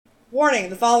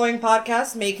Warning, the following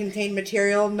podcast may contain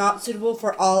material not suitable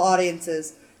for all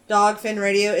audiences. Dogfin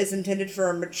Radio is intended for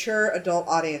a mature adult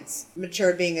audience.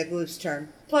 Mature being a loose term.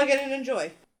 Plug in and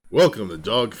enjoy. Welcome to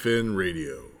Dogfin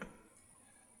Radio.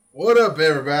 What up,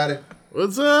 everybody?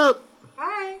 What's up?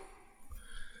 Hi.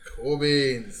 Cool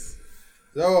beans.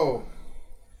 So,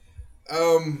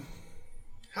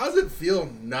 how's it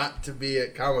feel not to be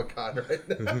at Comic-Con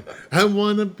right now? I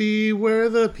want to be where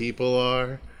the people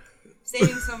are.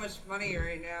 Saving so much money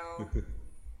right now.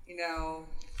 You know,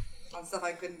 on stuff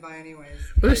I couldn't buy anyways.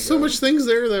 There's so much things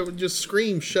there that would just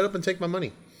scream, shut up and take my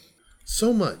money.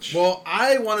 So much. Well,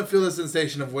 I want to feel the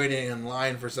sensation of waiting in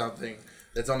line for something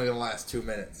that's only going to last 2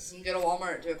 minutes. You can go to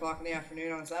Walmart at 2 o'clock in the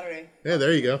afternoon on a Saturday. Yeah,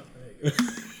 there you go.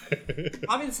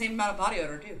 Probably the same amount of body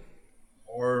odor, too.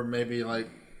 Or maybe, like,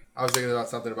 I was thinking about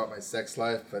something about my sex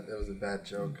life, but it was a bad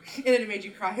joke. And it made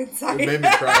you cry inside. It made me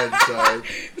cry inside.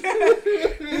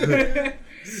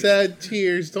 Sad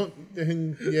tears. Don't.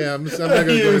 Yeah, I'm not going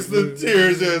to Use the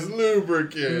tears as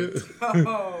lubricant.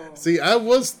 Oh. See, I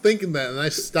was thinking that and I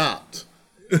stopped.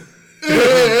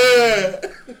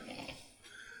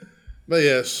 But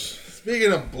yes.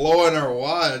 Speaking of blowing our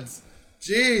wads,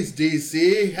 geez,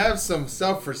 DC, have some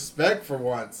self-respect for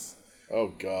once. Oh,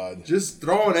 God. Just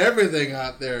throwing everything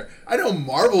out there. I know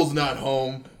Marvel's not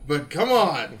home, but come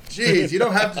on. Jeez, you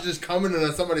don't have to just come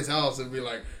into somebody's house and be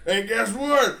like, hey, guess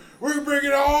what? We're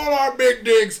bringing all our big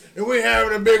dicks and we're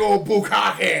having a big old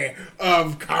bukkake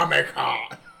of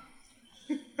Comic-Con.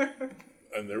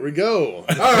 And there we go.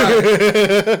 All right.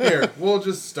 Here, we'll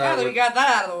just Now start that we got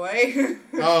that out of the way.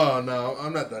 Oh, no,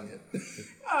 I'm not done yet.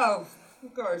 Oh,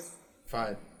 of course.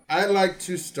 Fine. I'd like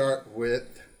to start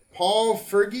with Paul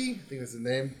Feig, I think that's his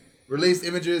name, released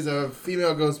images of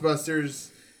female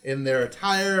Ghostbusters in their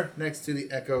attire next to the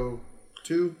Echo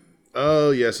 2.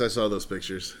 Oh, yes, I saw those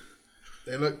pictures.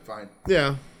 They look fine.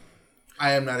 Yeah.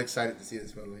 I am not excited to see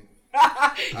this movie.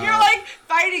 You're like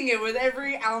fighting it with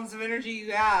every ounce of energy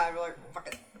you have. You're like, fuck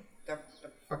it.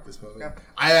 Fuck this movie. Yep.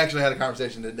 I actually had a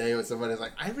conversation today with somebody who's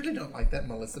like, I really don't like that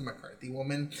Melissa McCarthy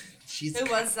woman. Who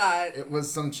was that? It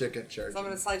was some chick at church. So I'm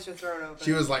going to slice your throat open.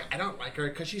 She was like, I don't like her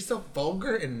because she's so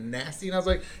vulgar and nasty. And I was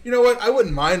like, you know what? I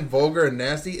wouldn't mind vulgar and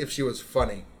nasty if she was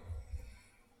funny.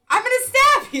 I'm going to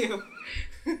stab you.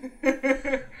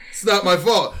 It's not my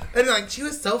fault. And like, she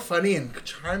was so funny and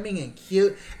charming and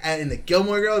cute. And in the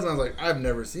Gilmore Girls, and I was like, I've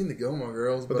never seen the Gilmore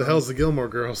Girls. What the hell's the Gilmore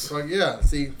Girls? Like, yeah,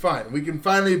 see, fine. We can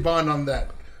finally bond on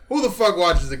that. Who the fuck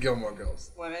watches the Gilmore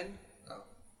Girls? Women. Oh.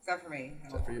 Except for me.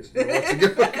 Except for you. You watch the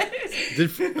Gilmore Girls?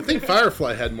 I think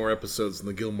Firefly had more episodes than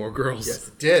the Gilmore Girls. Yes,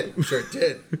 it did. I'm sure it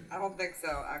did. I don't think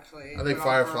so, actually. I think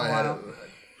Firefly had it.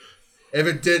 If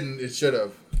it didn't, it should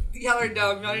have. Y'all are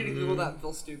dumb. Y'all need to Google that and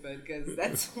feel stupid, because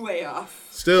that's way off.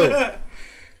 Still,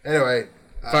 Anyway.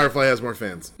 Firefly has more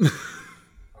fans.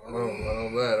 I don't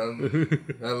know that.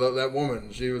 I love that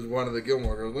woman. She was one of the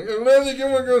Gilmore Girls. Like, I love the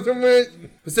Gilmore Girls so much.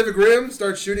 Pacific Rim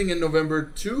starts shooting in November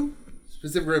 2.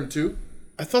 Pacific Rim 2.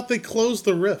 I thought they closed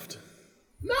the rift.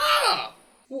 Nah!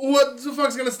 What the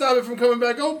fuck's gonna stop it from coming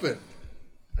back open?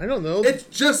 I don't know. It's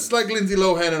just like Lindsay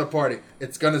Lohan at a party.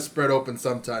 It's gonna spread open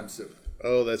sometime soon.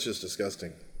 Oh, that's just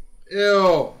disgusting.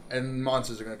 Ew! And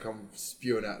monsters are gonna come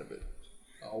spewing out of it.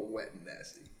 All wet and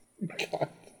nasty. God.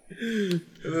 And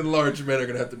then large men are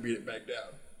gonna have to beat it back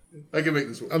down. I can make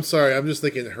this work. I'm sorry. I'm just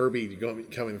thinking Herbie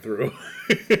coming through.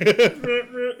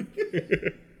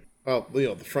 Oh,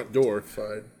 the front door.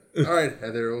 Fine. Alright,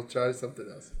 Heather, we'll try something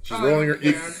else. She's rolling her.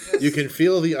 You can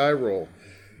feel the eye roll.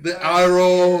 The eye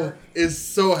roll is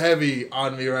so heavy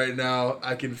on me right now.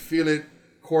 I can feel it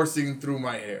coursing through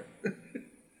my hair.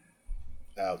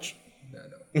 Ouch. No.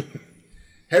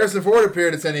 Harrison Ford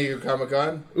appeared at San Diego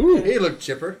Comic-Con. Ooh. He looked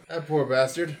chipper. That poor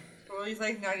bastard. Well, he's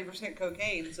like 90%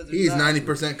 cocaine, so there's He's that.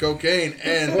 90% cocaine,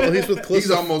 and Well, he's with Calista.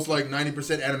 he's almost like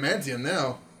 90% adamantium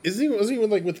now. Wasn't he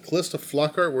like with Calista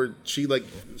Flockhart, where she like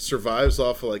survives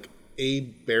off of like a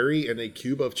berry and a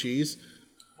cube of cheese?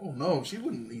 Oh no, she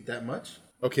wouldn't eat that much.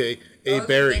 Okay, That a was the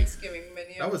berry. Thanksgiving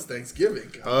menu. That was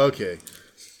Thanksgiving. Okay,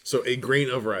 so a grain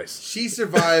of rice. She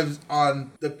survives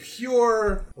on the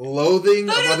pure loathing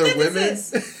of other women.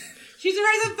 She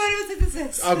survives on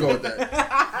photosynthesis. I'll go with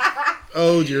that.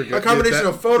 Oh dear God! A combination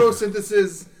of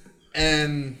photosynthesis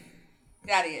and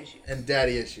daddy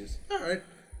issues. All right,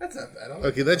 that's not bad.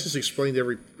 Okay, that just explained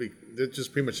that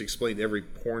just pretty much explained every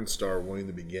porn star wanting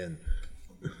to begin.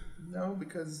 No,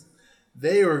 because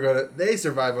they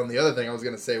survive on the other thing I was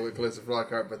gonna say with Calista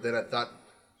Flockhart, but then I thought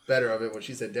better of it when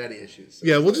she said daddy issues. So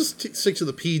Yeah, we'll just stick to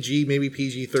the PG, maybe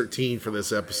PG-13 for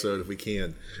this episode if we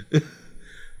can.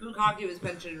 Bukkake was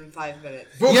mentioned in 5 minutes.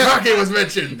 Bukkake was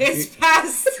mentioned. It's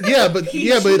past.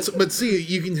 but see,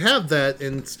 you can have that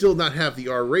and still not have the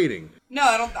R rating. No,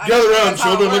 I don't. Gather around,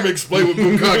 children. Let me explain what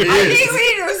Bukkake I is. think we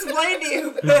need to explain to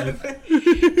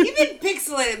you. Even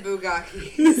pixelated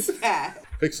Bukkake is bad.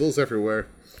 Pixels everywhere.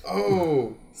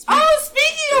 Oh.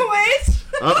 Speaking of which.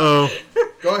 Uh-oh.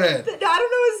 Go ahead. I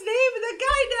don't know his name, but that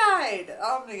guy died.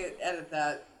 I'm gonna edit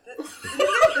that.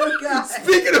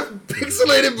 Speaking of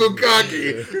pixelated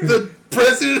Bukkake, the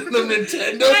president of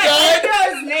Nintendo I died?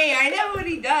 know his name. I know what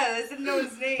he does. I didn't know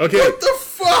his name. Okay. What the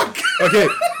fuck? Okay,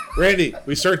 Randy,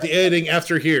 we start the editing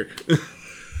after here.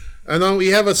 And then we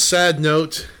have a sad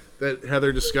note that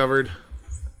Heather discovered.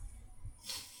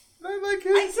 I like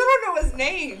I his. still don't know his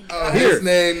name. His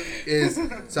name is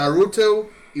Saruto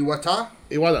Iwata.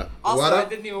 Iwata. Also, Iwata? I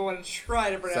didn't even want to try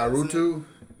to pronounce it. Saruto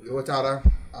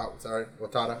Iwata. Oh, sorry.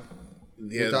 Watada.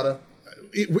 Yeah. Watada.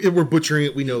 We're butchering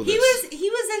it. We know this. He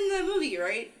was in the movie,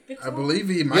 right? I believe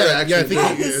he might Yeah, actually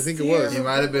I be. think it was. He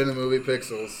might have been in the movie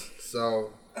Pixels.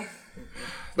 So,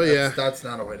 But yeah, that's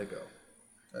not a way to go.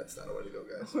 That's not a way to go,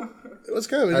 guys. it was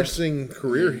kind of an interesting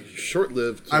career,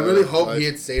 short-lived. I really hope life. he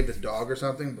had saved a dog or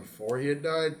something before he had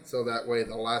died, so that way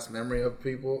the last memory of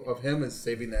him is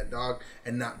saving that dog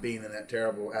and not being in that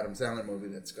terrible Adam Sandler movie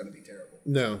that's going to be terrible.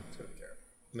 No, It's going to be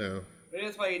terrible. no, Maybe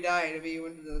that's why he died. Maybe he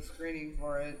went to the screening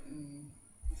for it, and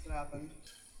that's what happened.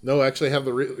 no. Actually, I have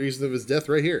the reason of his death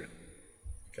right here.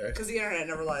 Okay. Because the internet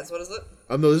never lies. What is it?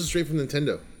 No, this is straight from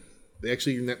Nintendo. They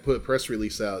actually put a press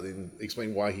release out and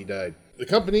explained why he died. The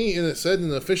company said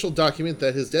in an official document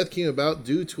that his death came about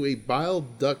due to a bile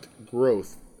duct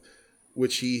growth,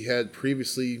 which he had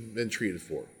previously been treated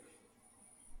for.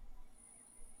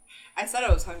 I said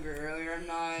I was hungry earlier. I'm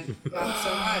not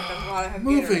so much. I'm glad I have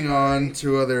Moving Gatorade. on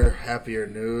to other happier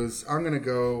news, I'm going to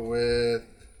go with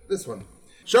this one.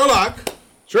 Sherlock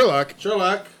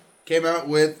came out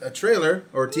with a trailer,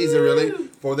 or a teaser really,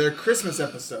 for their Christmas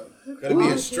episode. Gonna be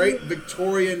a straight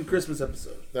Victorian Christmas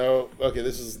episode. No, okay,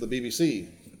 this is the BBC.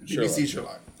 BBC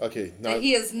Sherlock. Okay, That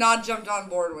he has not jumped on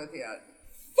board with yet.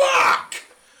 Fuck!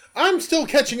 I'm still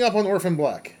catching up on Orphan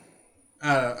Black.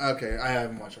 Okay, I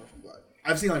haven't watched Orphan Black.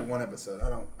 I've seen like one episode. I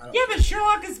don't. Yeah, but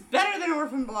Sherlock is better than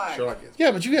Orphan Black. Sherlock is.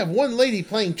 Yeah, but you have one lady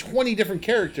playing 20 different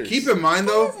characters. Keep in mind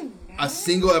though, doesn't matter. a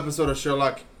single episode of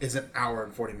Sherlock is an hour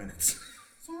and 40 minutes.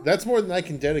 That's more than I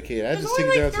can dedicate. I There's just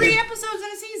only take it like down 3 episodes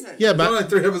in a season. Yeah, There's only but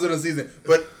 3 episodes a season,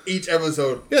 but each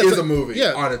episode Yeah, is so- a movie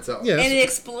yeah, on itself. yeah. And it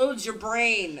explodes your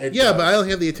brain. It yeah, does. but I only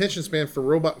have the attention span for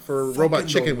Robot Fucking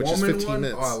Chicken, the which is woman 15 one?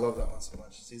 minutes. Oh, I love that one so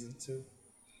much. Season 2,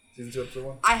 episode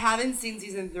 1. I haven't seen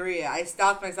season 3 yet. I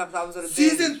stopped myself because I was at a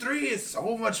Season 3 is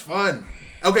so much fun.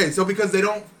 Okay, so because they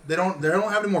don't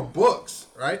have any more books,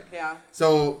 right? Yeah.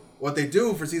 So what they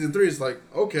do for season 3 is like,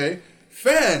 okay,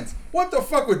 fans, what the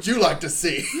fuck would you like to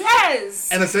see? Yes!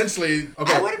 And essentially,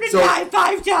 okay, I would have been so died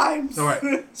 5 times. all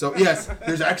right, so yes,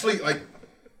 there's actually like,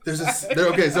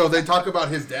 okay, so they talk about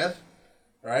his death,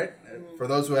 right? For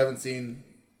those who haven't seen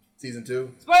season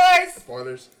 2, Spoilers!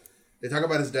 spoilers, they talk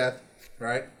about his death,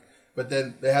 right? But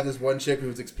then they have this one chick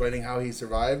who's explaining how he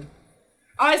survived.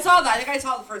 Oh, I saw that. I think I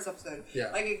saw the first episode.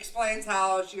 Yeah. Like, it explains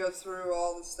how she goes through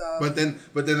all the stuff. But then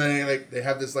they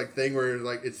have this like thing where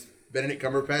like it's Benedict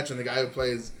Cumberbatch and the guy who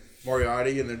plays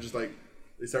Moriarty, and they're just like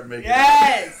they start making.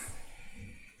 Yes!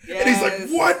 And he's like,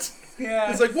 "What?"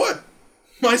 Yeah. He's like, "What?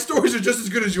 My stories are just as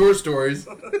good as your stories."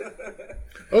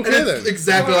 Okay, And it's then.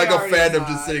 exactly like a Moriarty's fandom hot.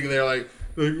 just sitting there like,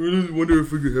 I wonder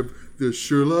if we could have the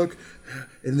Sherlock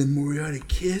and then Moriarty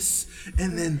kiss,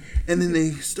 and then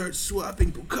they start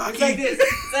swapping bukkake. It's like this.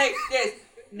 It's like this.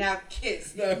 Now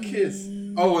kiss. Now kiss.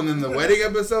 Oh, and then the wedding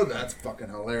episode? That's fucking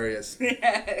hilarious.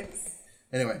 Yes.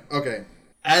 Anyway, okay.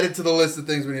 Add it to the list of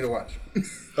things we need to watch.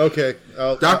 Okay.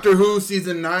 Doctor Who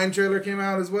season 9 trailer came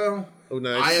out as well. Oh,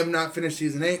 nice. I have not finished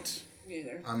season 8. Me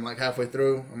either. I'm like halfway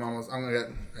through.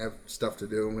 I have stuff to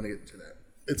do. I'm gonna get to that.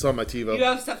 It's on my TiVo. You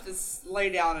have stuff to lay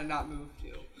down and not move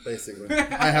to. Basically,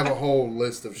 I have a whole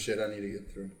list of shit I need to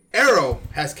get through. Arrow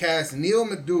has cast Neil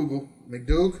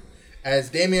McDoug as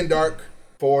Damien Dark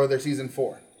for their season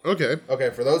 4. Okay. Okay,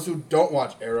 for those who don't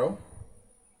watch Arrow,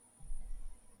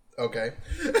 okay,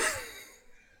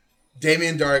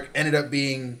 Damien Dark ended up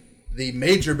being the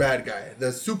major bad guy,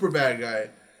 the super bad guy.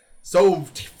 So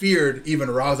feared even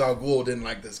Ra's al Ghul didn't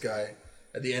like this guy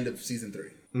at the end of season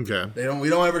 3. Okay. We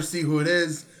don't ever see who it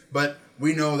is, but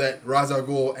we know that Ra's al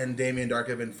Ghul and Damien Dark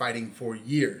have been fighting for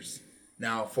years.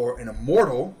 Now, for an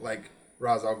immortal like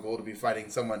Ra's al Ghul to be fighting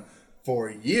someone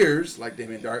for years like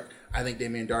Damien Dark, I think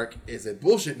Damien Dark is a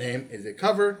bullshit name, is a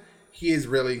cover. He is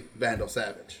really Vandal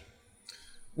Savage.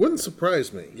 Wouldn't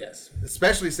surprise me. Yes,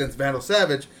 especially since Vandal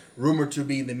Savage, rumored to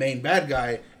be the main bad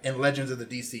guy in Legends of the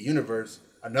DC Universe,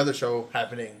 another show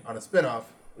happening on a spinoff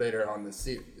later on this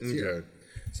year. Okay.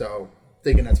 So,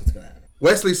 thinking that's what's going to happen.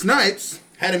 Wesley Snipes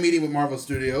had a meeting with Marvel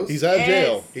Studios. He's out of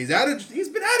jail. He's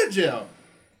been out of jail.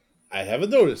 I haven't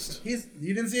noticed. You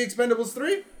didn't see Expendables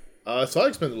 3? I saw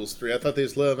Expendables 3. I thought they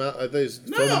just let him out. I thought they just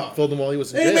No. filled him while he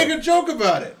was in They jail. didn't make a joke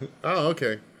about it. Oh,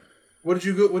 okay. What did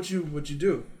you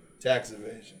do? Tax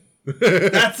evasion.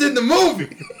 That's in the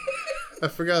movie. I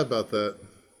forgot about that.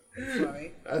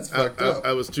 Funny. That's fucked up.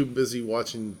 I was too busy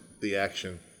watching the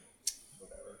action.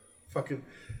 Fucking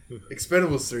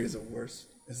Expendables 3 is the worst.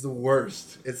 It's the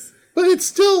worst. But it's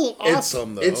still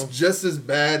awesome, though. It's just as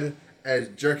bad as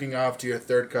jerking off to your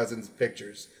third cousin's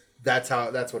pictures. That's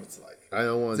what it's like. I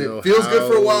don't want to know. It feels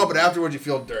good for a while, but afterwards you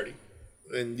feel dirty.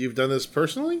 And you've done this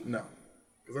personally? No,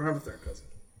 because I don't have a third cousin.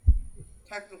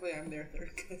 Technically, I'm their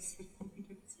third cousin.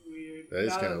 It's weird. That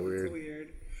is kinda weird. It's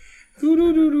weird.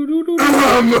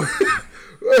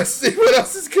 Let's see what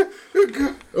else is good.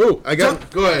 Oh,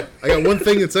 Go ahead. I got one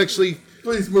thing that's actually...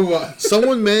 Please move on.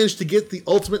 Someone managed to get the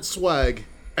ultimate swag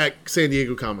at San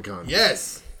Diego Comic-Con.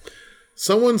 Yes.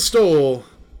 Someone stole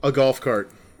a golf cart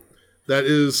that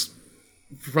is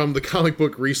from the comic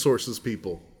book resources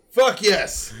people. Fuck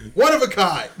yes. One of a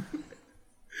kind.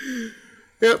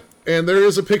 Yep. And there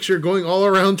is a picture going all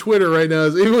around Twitter right now.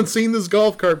 Has anyone seen this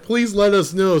golf cart? Please let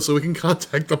us know so we can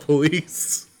contact the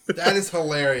police. That is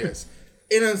hilarious.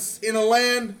 In a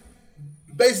land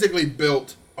basically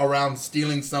built around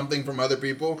stealing something from other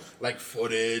people, like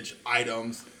footage,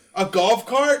 items, a golf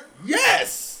cart?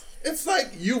 Yes! It's like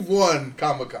you've won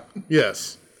Comic-Con.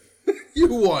 Yes. You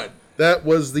won. That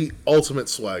was the ultimate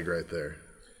swag right there.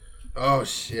 Oh,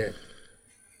 shit.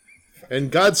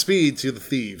 And Godspeed to the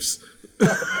thieves.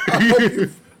 I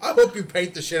hope you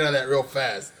paint the shit out of that real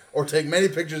fast. Or take many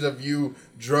pictures of you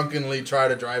drunkenly try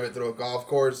to drive it through a golf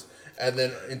course and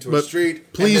then into a But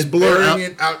street. please and then blur burying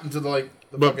out- it out into the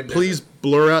But fucking please desert.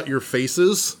 blur out your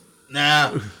faces.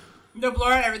 Nah. No,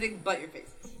 blur out everything but your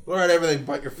faces. Blur out everything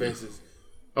but your faces.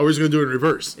 Oh, we're just going to do it in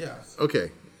reverse. Yeah.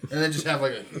 Okay. And then just have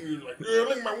like a huge, like,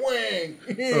 look at my wang.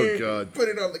 Oh, God. Put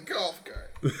it on the golf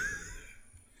cart.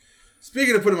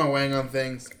 Speaking of putting my wang on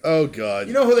things, Oh, God.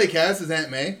 you know who they cast as Aunt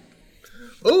May?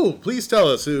 Oh, please tell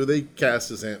us who they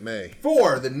cast as Aunt May.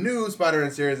 For the new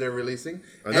Spider-Man series they're releasing.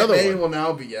 Another Aunt May one. will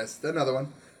now be, yes, another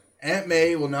one. Aunt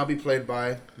May will now be played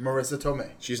by Marissa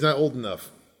Tomei. She's not old enough.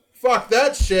 Fuck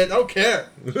that shit. I don't care.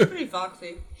 Pretty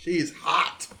foxy. She is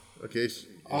hot. Okay.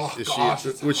 Oh, Is gosh, she,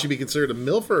 it's would she be considered a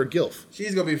MILF or a GILF?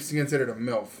 She's going to be considered a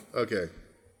MILF. Okay.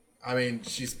 I mean,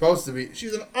 she's supposed to be.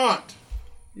 She's an aunt.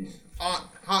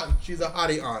 She's a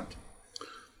hottie aunt.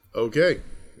 Okay.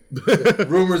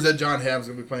 Rumors that John Hamm's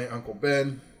going to be playing Uncle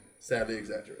Ben. Sadly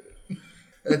exaggerated.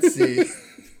 Let's see.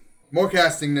 More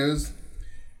casting news.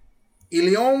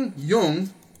 Ilion Jung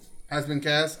has been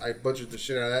cast. I butchered the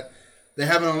shit out of that. They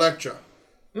have an Elektra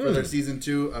for their season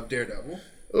 2 of Daredevil.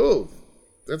 Oh,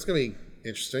 that's going to be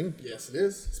interesting. Yes, it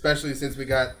is. Especially since we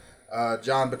got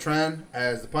John Bertrand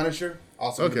as the Punisher.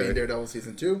 Also going to be in Daredevil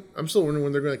season 2. I'm still wondering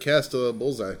when they're going to cast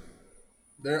Bullseye.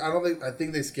 I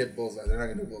think they skipped Bullseye. They're not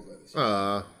going to do Bullseye this year.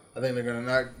 Ah. I think they're going to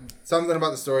not... Something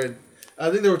about the story. I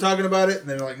think they were talking about it, and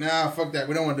they're like, nah, fuck that.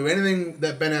 We don't want to do anything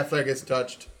that Ben Affleck gets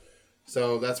touched.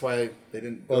 So that's why they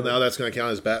didn't... Well, now that's going to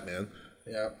count as Batman.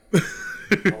 Yeah.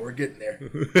 Oh, we're getting there.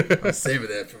 I'm saving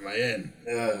that for my end.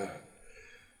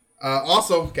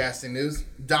 Also, casting news,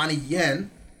 Donnie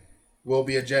Yen will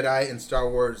be a Jedi in Star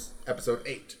Wars Episode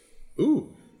 8.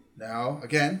 Ooh. Now,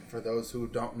 again, for those who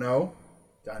don't know,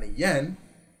 Donnie Yen,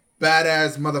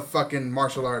 badass motherfucking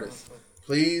martial artist.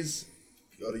 Please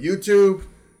go to YouTube,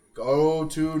 go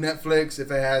to Netflix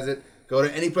if it has it, go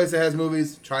to any place that has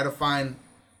movies, try to find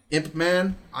Imp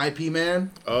Man, IP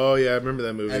Man, Oh, yeah, I remember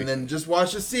that movie. and then just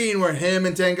watch the scene where him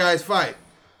and 10 guys fight.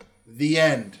 The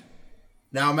end.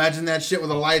 Now imagine that shit with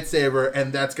a lightsaber,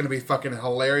 and that's going to be fucking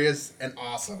hilarious and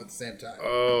awesome at the same time.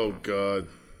 Oh, God.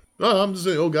 No, I'm just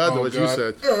saying, oh, God, Oh, what you God.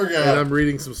 said. Oh, God. And I'm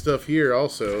reading some stuff here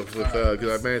also,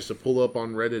 because I managed to pull up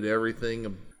on Reddit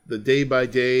everything, the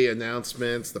day-by-day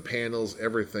announcements, the panels,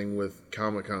 everything with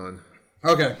Comic-Con.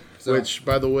 Okay. So, Which,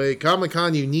 by the way,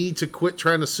 Comic-Con, you need to quit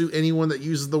trying to sue anyone that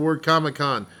uses the word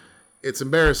Comic-Con. It's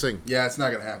embarrassing. yeah, it's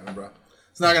not going to happen, bro.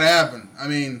 It's not going to happen. I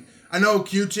mean, I know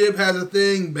Q-Tip has a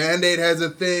thing, Band-Aid has a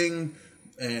thing,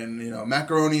 and,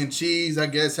 macaroni and cheese, I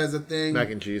guess, has a thing.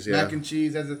 Mac and cheese, yeah. Mac and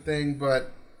cheese has a thing,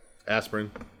 but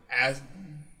Aspirin. as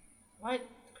What?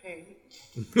 Okay.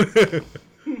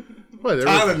 Whatever.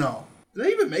 Tylenol. Do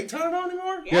they even make Tylenol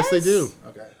anymore? Yes, they do.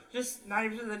 Okay. Just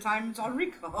 90% of the time it's on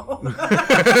recall.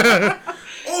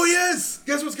 Oh yes!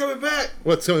 Guess what's coming back?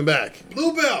 What's coming back?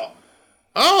 Bluebell.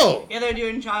 Oh! Yeah, they're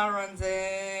doing trial runs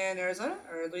in Arizona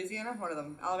or Louisiana, one of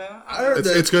them. Alabama. I heard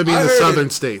It's going to be in the southern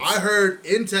states. I heard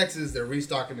in Texas they're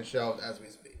restocking the shelves as we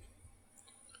speak.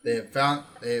 They have found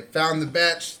the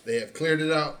batch. They have cleared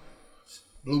it out.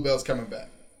 Bluebell's coming back.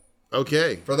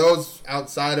 Okay. For those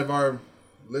outside of our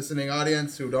listening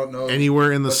audience who don't know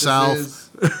Anywhere in the what this South. is,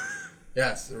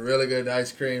 yes, a really good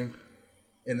ice cream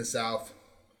in the South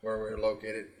where we're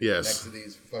located. Yes. Next to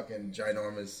these fucking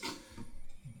ginormous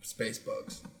space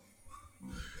bugs.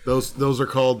 Those are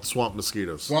called swamp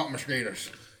mosquitoes. Swamp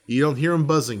mosquitoes. You don't hear them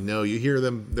buzzing. No, you hear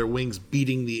their wings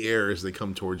beating the air as they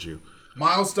come towards you.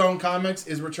 Milestone Comics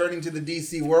is returning to the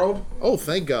DC world. Oh,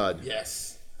 thank God.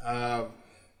 Yes.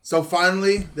 So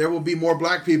finally, there will be more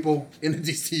black people in the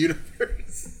DC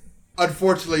universe.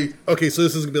 Unfortunately, Okay, so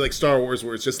this is going to be like Star Wars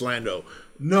where it's just Lando.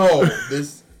 no.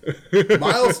 This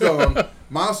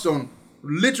Milestone,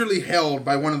 literally held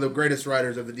by one of the greatest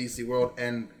writers of the DC world,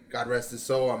 and God rest his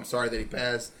soul. I'm sorry that he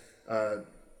passed.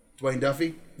 Dwayne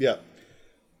Duffy. Yeah.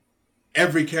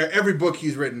 Every book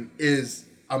he's written is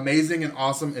amazing and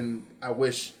awesome, and I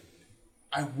wish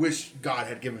God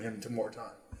had given him more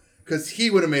time, because he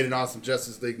would have made an awesome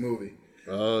Justice League movie.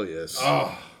 Oh, yes.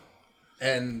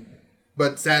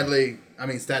 But sadly, I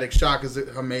mean, Static Shock is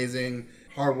amazing.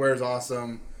 Hardware is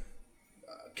awesome.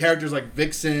 Characters like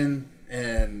Vixen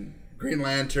and Green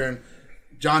Lantern,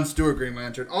 John Stewart Green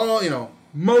Lantern, all,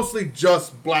 mostly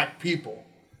just black people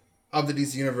of the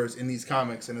DC universe in these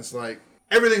comics. And it's like,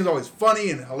 everything's always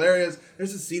funny and hilarious.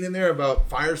 There's a scene in there about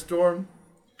Firestorm.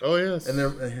 Oh, yes. And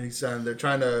they're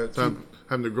trying to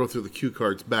Having to go through the cue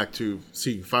cards back to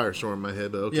seeing Firestorm in my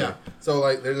head, but okay. Yeah. So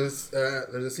like, there's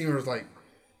a scene where it's like,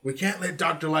 we can't let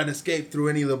Dr. Light escape through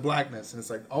any of the blackness, and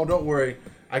it's like, oh, don't worry,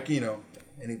 I can,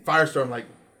 and Firestorm like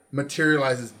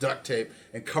materializes duct tape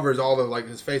and covers all the like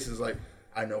his face. Is like,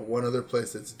 I know one other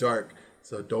place that's dark,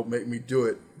 so don't make me do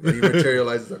it. And he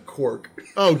materializes a cork.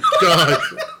 Oh, God.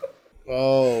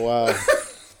 Oh, wow.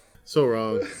 So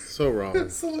wrong. So wrong.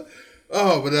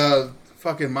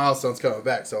 Fucking Milestone's coming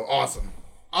back, so awesome.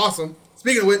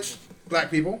 Speaking of which, black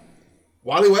people,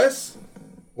 Wally West,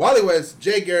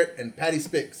 Jay Garrett, and Patty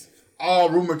Spix, all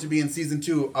rumored to be in season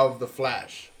 2 of The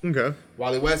Flash. Okay.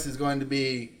 Wally West is going to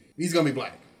be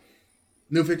black.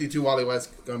 New 52 Wally West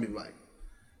is going to be black.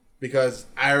 Because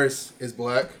Iris is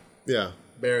black. Yeah.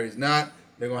 Barry's not.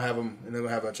 They're going to have him, and they're going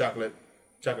to have a chocolate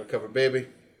covered baby.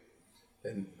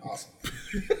 And awesome.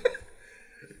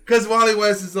 Because Wally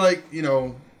West is like,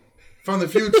 from the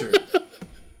future.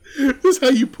 This is how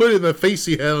you put it in the face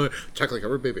he had on it. Chocolate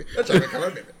covered baby. A chocolate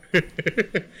covered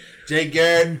baby. Jay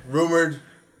Garrett, rumored.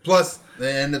 Plus,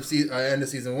 the end of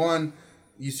season 1,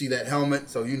 you see that helmet,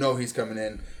 so you know he's coming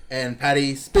in. And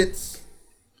Patty Spitz,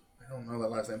 I don't know that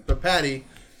last name, but Patty,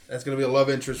 that's going to be a love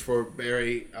interest for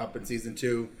Barry up in season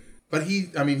 2. But he's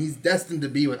destined to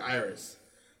be with Iris.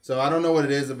 So I don't know what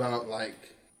it is about, like,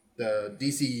 the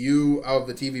DCU of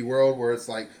the TV world where it's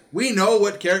like, we know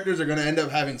what characters are going to end up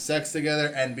having sex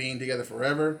together and being together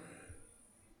forever.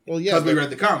 Well, yeah. Because we read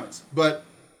the comics. But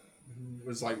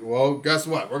it's like, well, guess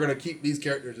what? We're going to keep these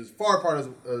characters as far apart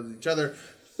as each other.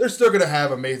 They're still going to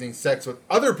have amazing sex with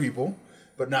other people,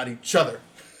 but not each other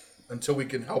until we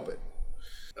can help it.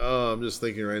 Oh, I'm just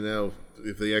thinking right now,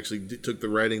 if they actually took the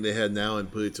writing they had now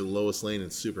and put it to Lois Lane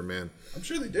and Superman. I'm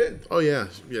sure they did. Oh, yeah.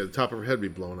 Yeah, the top of her head would be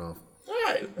blown off.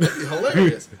 Right. That'd be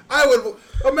hilarious. I would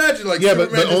imagine Superman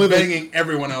just banging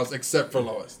everyone else except for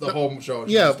Lois. The whole show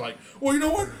is just like, well, you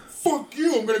know what? Fuck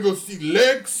you. I'm going to go see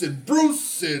Lex and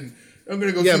Bruce and I'm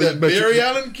going to go see that Barry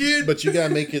Allen kid. But you got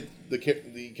to make it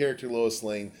the character Lois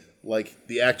Lane like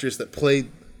the actress that played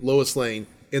Lois Lane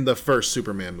in the first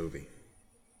Superman movie.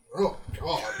 Oh,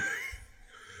 God.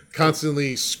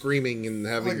 Constantly screaming and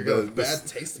having the bad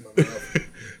taste in my mouth.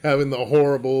 Having the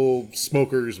horrible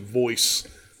smoker's voice.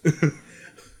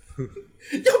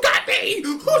 You got me!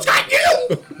 Who's got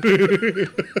you?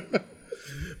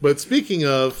 But speaking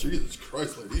of... Jesus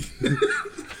Christ, lady.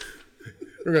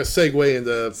 We're going to segue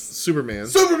into Superman.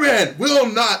 Superman will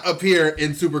not appear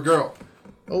in Supergirl.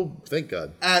 Oh, thank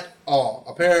God. At all.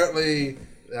 Apparently,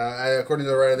 according to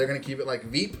the writer, they're going to keep it like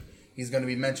Veep. He's going to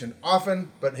be mentioned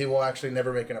often, but he will actually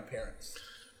never make an appearance.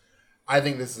 I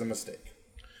think this is a mistake.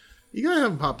 You gotta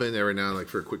have him pop in every now and like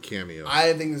for a quick cameo.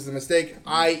 I think this is a mistake.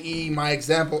 I.e., my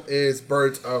example is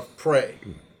Birds of Prey.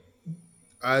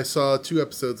 I saw 2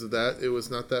 episodes of that. It was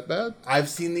not that bad. I've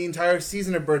seen the entire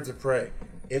season of Birds of Prey.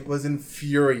 It was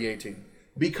infuriating.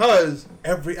 Because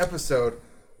every episode,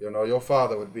 your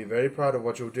father would be very proud of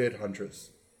what you did,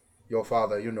 Huntress. Your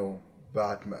father,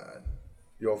 Batman.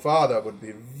 Your father would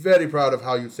be very proud of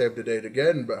how you saved the day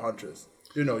again, but Huntress.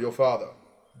 You know, your father,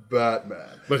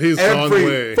 Batman. But he's gone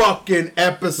away. Every fucking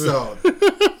episode.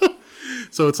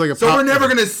 So it's like a. So we're never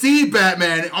gonna see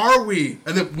Batman, are we?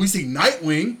 And then we see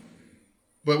Nightwing,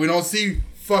 but we don't see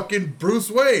fucking Bruce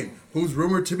Wayne, who's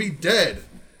rumored to be dead.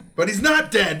 But he's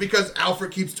not dead because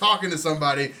Alfred keeps talking to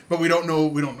somebody, but we don't know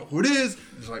who it is.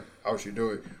 It's like, how's she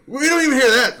doing? We don't even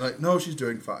hear that. Like, no, she's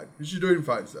doing fine. She's doing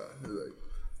fine, son. It's like,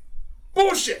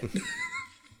 bullshit.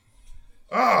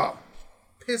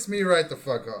 Piss me right the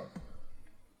fuck off.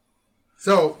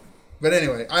 So, but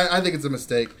anyway, I think it's a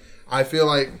mistake. I feel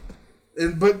like,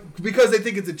 but because they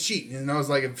think it's a cheat, and I was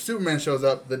like, if Superman shows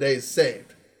up, the day is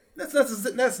saved.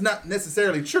 That's not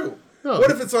necessarily true. No.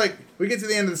 What if it's like, we get to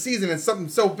the end of the season and something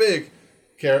so big,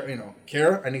 Kara,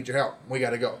 I need your help. We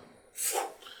gotta go.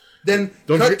 Then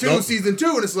cut to season 2,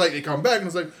 and it's like, they come back, and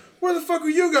it's like, where the fuck are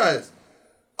you guys?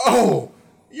 Oh,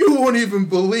 you won't even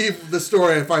believe the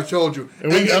story if I told you.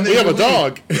 And we have a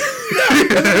dog. Yeah, we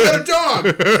got a dog.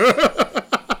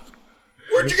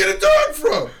 Where'd you get a dog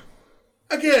from?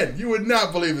 Again, you would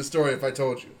not believe the story if I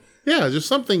told you. Yeah, just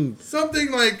something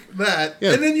like that.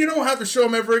 Yeah. And then you don't have to show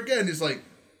him ever again. It's like,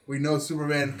 we know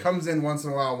Superman comes in once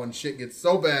in a while when shit gets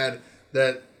so bad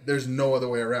that there's no other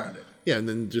way around it. Yeah, and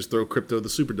then just throw Krypto the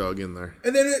Superdog in there.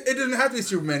 And then it doesn't have to be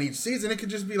Superman each season. It could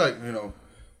just be like,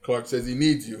 Clark says he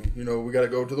needs you. We got to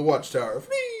go to the Watchtower.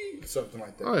 Something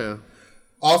like that. Oh, yeah.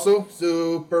 Also,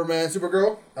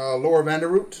 Supergirl, Laura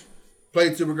Vanderroot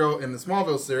played Supergirl in the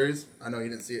Smallville series. I know you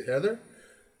didn't see it, Heather.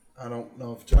 I don't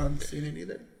know if John's seen it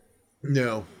either.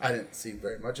 No. I didn't see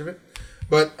very much of it.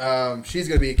 But she's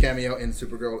going to be a cameo in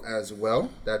Supergirl as well.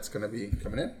 That's going to be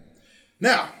coming in.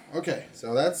 Now, okay,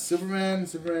 so that's Superman.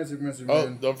 Oh,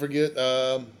 don't forget,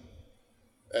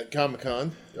 at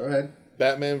Comic-Con. Go ahead.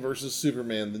 Batman vs.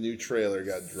 Superman, the new trailer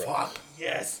got dropped. Fuck,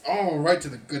 yes. Oh, right to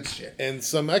the good shit. And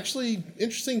some actually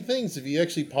interesting things. If you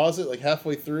actually pause it like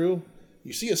halfway through,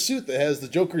 you see a suit that has the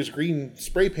Joker's green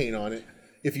spray paint on it.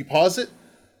 If you pause it,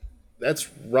 that's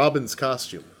Robin's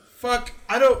costume. Fuck,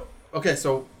 I don't... Okay,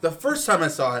 so the first time I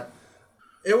saw it,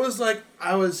 it was like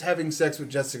I was having sex with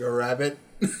Jessica Rabbit.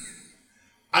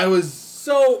 I was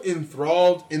so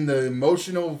enthralled in the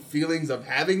emotional feelings of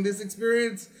having this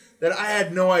experience that I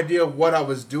had no idea what I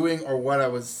was doing or what I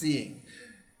was seeing.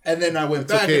 And then I went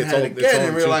back and had it again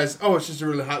and realized, it's just a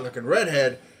really hot-looking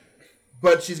redhead,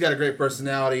 but she's got a great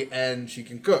personality and she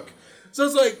can cook. So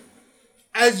it's like,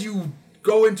 as you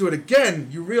go into it again,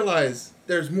 you realize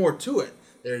there's more to it.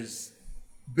 There's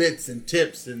bits and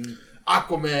tips and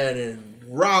Aquaman and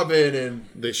Robin and...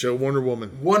 They show Wonder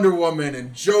Woman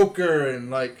and Joker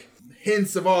and like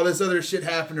hints of all this other shit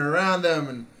happening around them.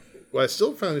 And well, I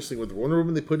still found interesting with the Wonder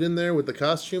Woman they put in there with the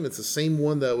costume. It's the same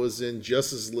one that was in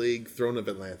Justice League Throne of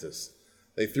Atlantis.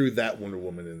 They threw that Wonder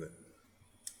Woman in it.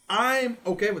 I'm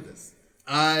okay with this.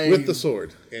 With the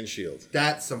sword and shield.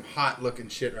 That's some hot looking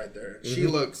shit right there. Mm-hmm. She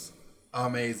looks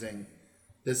amazing.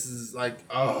 This is like,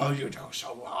 you're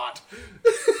so hot.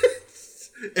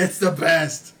 It's the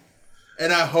best.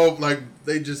 And I hope like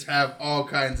they just have all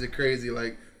kinds of crazy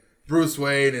like Bruce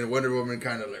Wayne and Wonder Woman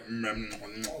kind of like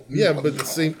yeah, but at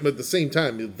the same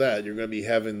time with that you're going to be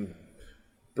having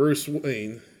Bruce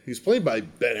Wayne, who's played by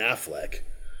Ben Affleck,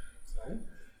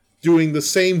 doing the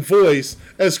same voice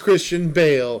as Christian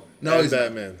Bale as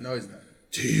Batman. No, he's not.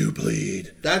 Do you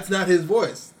bleed? That's not his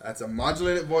voice. That's a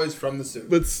modulated voice from the suit.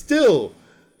 But still,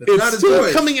 it's still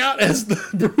voice. Coming out as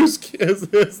the Bruce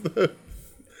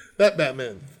that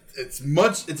Batman. It's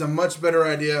a much better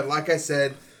idea. Like I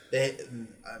said,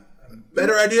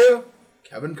 better idea.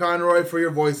 Kevin Conroy for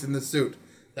your voice in the suit.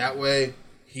 That way,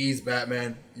 he's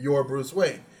Batman. You're Bruce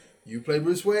Wayne. You play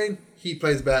Bruce Wayne. He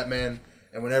plays Batman.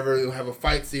 And whenever you have a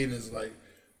fight scene, it's like,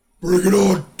 bring it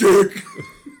on, dick,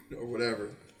 or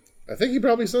whatever. I think he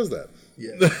probably says that.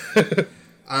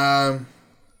 Yeah.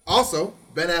 Also,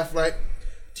 Ben Affleck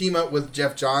team up with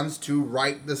Jeff Johns to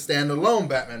write the standalone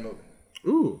Batman movie.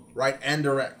 Ooh. Write and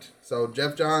direct. So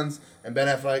Jeff Johns and Ben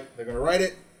Affleck, they're going to write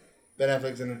it. Ben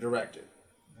Affleck's going to direct it.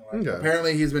 Okay.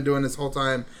 Apparently he's been doing this whole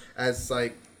time as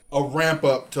like a ramp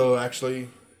up to actually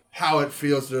how it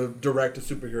feels to direct a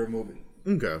superhero movie.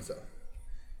 Okay. So,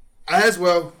 as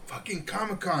well, fucking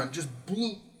Comic-Con just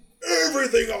blew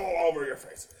everything all over your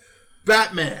face.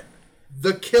 Batman,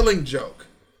 The Killing Joke.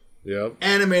 Yep.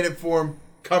 Animated form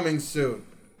coming soon.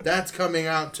 That's coming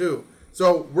out too.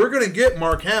 So we're going to get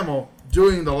Mark Hamill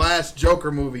doing the last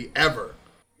Joker movie ever.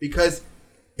 Because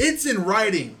it's in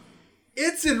writing.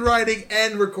 It's in writing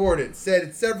and recorded. Said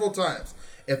it several times.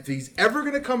 If he's ever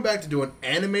going to come back to do an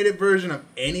animated version of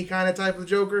any kind of type of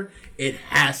Joker, it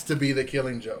has to be The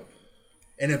Killing Joke.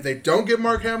 And if they don't get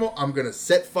Mark Hamill, I'm going to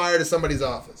set fire to somebody's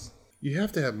office. You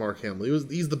have to have Mark Hamill.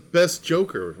 He's the best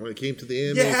Joker when it came to the You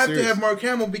animated have series. to have Mark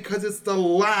Hamill because it's the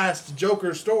last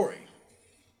Joker story,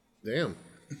 Damn.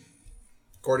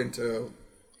 according to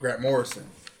Grant Morrison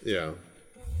Yeah.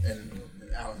 and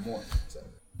Alan Moore. So.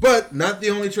 But not the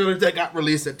only trailer that got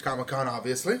released at Comic-Con,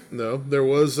 obviously. No, there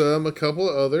was a couple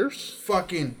of others.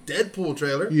 Fucking Deadpool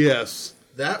trailer. Yes.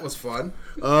 That was fun.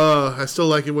 I still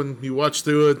like it when you watch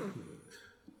through it.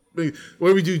 What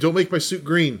do we do? Don't make my suit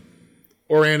green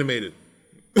or animated.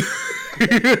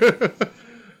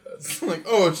 It's like,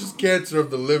 oh, it's just cancer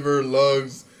of the liver,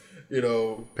 lungs,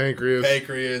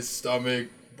 Pancreas. stomach,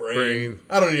 brain. Brain.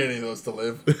 I don't need any of those to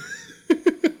live.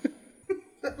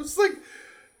 It was like,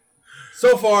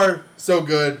 so far, so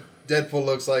good. Deadpool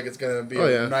looks like it's going to be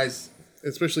a nice...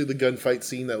 Especially the gunfight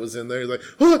scene that was in there. He's like,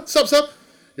 oh, stop.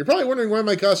 You're probably wondering why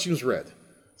my costume's red.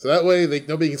 So that way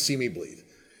nobody can see me bleed.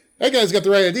 That guy's got the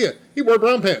right idea. He wore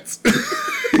brown pants.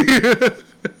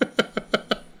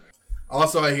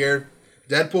 Also, I hear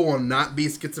Deadpool will not be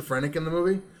schizophrenic in the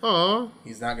movie. Aw.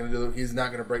 He's not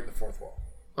gonna break the fourth wall.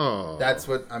 Aw. That's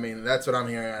what I'm hearing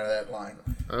out of that line.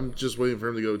 I'm just waiting for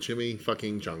him to go Jimmy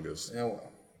fucking Chungus. Yeah,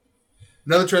 well.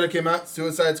 Another trailer came out,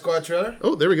 Suicide Squad trailer.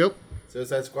 Oh, there we go.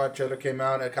 Suicide Squad trailer came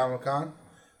out at Comic-Con.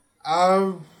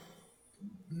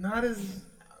 Not as...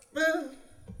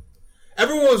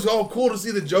 Everyone was all cool to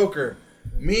see the Joker.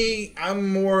 Me, I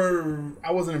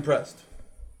wasn't impressed.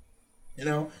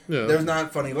 Yeah. There's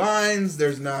not funny lines.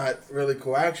 There's not really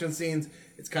cool action scenes.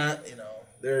 It's kind of,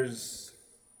 there's...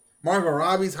 Margot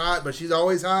Robbie's hot, but she's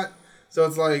always hot. So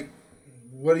it's like,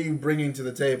 what are you bringing to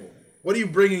the table? What are you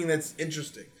bringing that's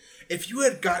interesting? If you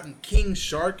had gotten King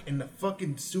Shark in the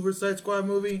fucking Suicide Squad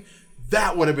movie,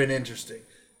 that would have been interesting.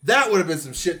 That would have been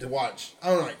some shit to watch.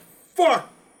 I'm like, fuck!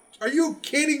 Are you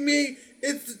kidding me?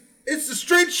 It's the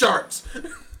Street Sharks.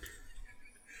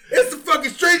 It's the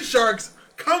fucking Street Sharks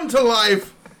come to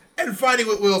life and fighting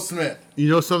with Will Smith. You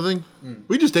know something?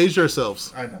 We just aged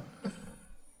ourselves. I know.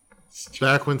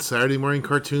 Back when Saturday morning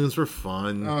cartoons were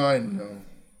fun. Oh, I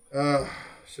know.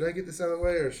 Should I get this out of the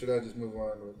way, or should I just move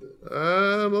on with it?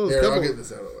 I'll get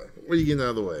this out of the way. What are you getting out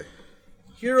of the way?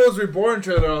 Heroes Reborn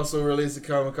trailer also released at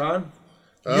Comic-Con.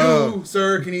 You,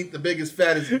 sir, can eat the biggest,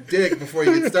 fattest dick before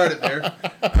you get started there.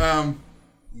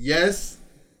 Yes,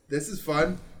 this is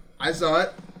fun. I saw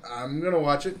it. I'm going to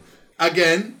watch it.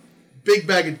 Again, big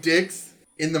bag of dicks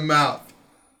in the mouth.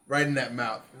 Right in that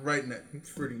mouth. Right in that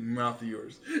pretty mouth of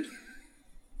yours.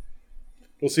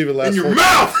 We'll see if it lasts. In your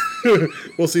mouth!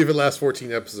 We'll see if it lasts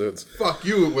 14 episodes. Fuck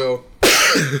you, it will.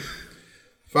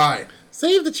 Fine.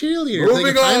 Save the cheerleader.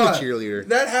 Moving find on. the cheerleader.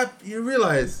 That you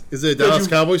realize. Is it a Dallas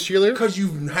Cowboys cheerleader? Because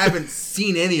you haven't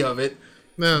seen any of it.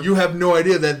 No. You have no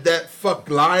idea that fuck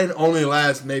line only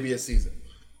lasts maybe a season.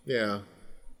 Yeah.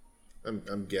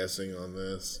 I'm guessing on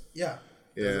this. Yeah.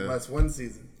 Yeah. Doesn't last one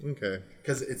season. Okay.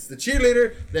 Because it's the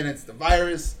cheerleader, then it's the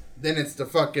virus, then it's the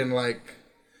fucking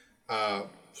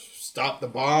stop the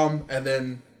bomb, and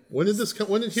then When did Heroes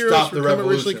Stop the originally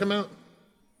Revolution. come out?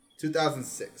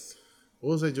 2006. What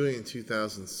was I doing in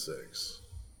 2006?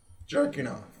 Jerking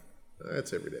off.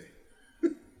 That's every day.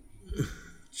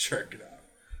 Jerking off.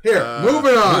 Here,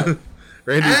 moving on.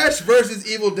 Randy. Ash versus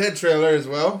Evil Dead trailer as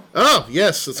well. Oh,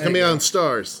 yes. It's There coming you out go. on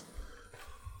Stars.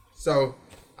 So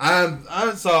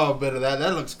I saw a bit of that.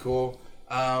 That looks cool.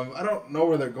 I don't know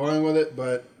where they're going with it,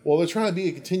 but Well, they're trying to be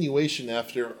a continuation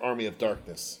after Army of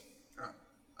Darkness.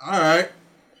 all right.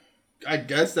 I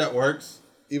guess that works.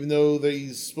 Even though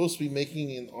he's supposed to be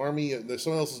making an Army of...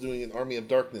 Someone else is doing an Army of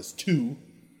Darkness 2.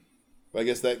 But I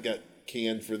guess that got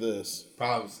canned for this.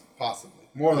 Possibly.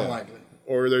 More than likely.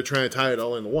 Or they're trying to tie it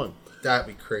all into one. That'd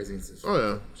be crazy. Oh,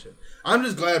 yeah. Shit. I'm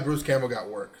just glad Bruce Campbell got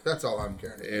work. That's all I'm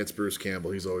caring about. It's Bruce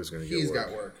Campbell. He's always going to get He's work.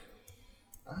 got work.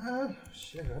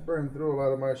 Shit, I burned through a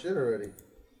lot of my shit already.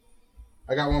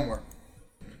 I got one more.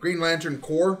 Green Lantern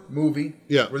Corps movie.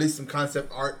 Yeah. Released some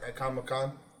concept art at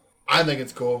Comic-Con. I think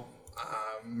it's cool.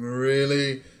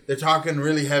 They're talking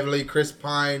really heavily. Chris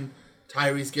Pine,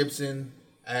 Tyrese Gibson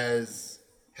as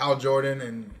Hal Jordan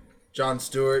and Jon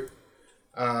Stewart.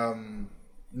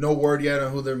 No word yet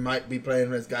on who they might be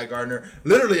playing as Guy Gardner.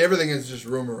 Literally everything is just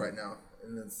rumor right now.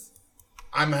 And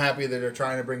I'm happy that they're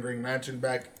trying to bring Green Lantern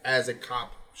back as a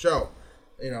cop show.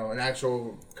 An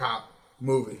actual cop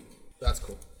movie. That's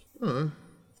cool. So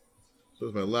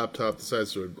as my laptop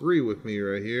decides to agree with me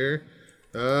right here.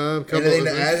 Anything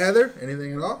to add, Heather?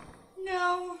 Anything at all?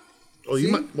 No.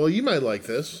 Well, you might like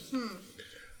this.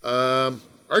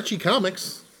 Archie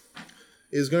Comics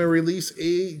is going to release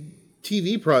a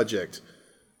TV project,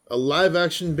 a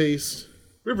live-action based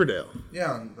Riverdale.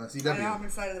 Yeah, on I know CW. I'm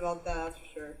excited about that for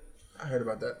sure. I heard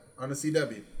about that on the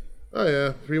CW. Oh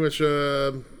yeah, pretty much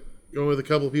going with a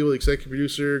couple of people. Executive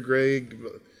producer Greg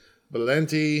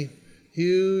Berlanti,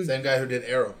 huge, Same guy who did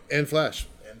Arrow and Flash.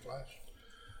 and Flash.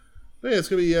 But yeah, it's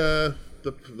gonna be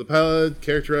the pilot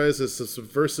characterized as a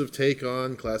subversive take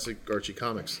on classic Archie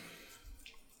comics.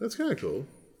 That's kind of cool.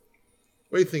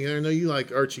 What do you think? I know you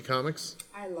like Archie comics.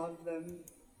 I love them.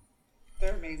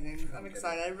 They're amazing. I'm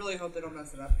excited. I really hope they don't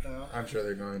mess it up, though. I'm sure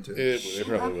they're going to. They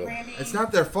probably will. Randy. It's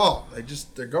not their fault.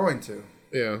 They're going to.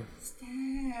 Yeah.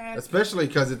 Stop. Especially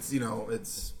because it's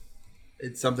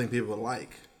it's something people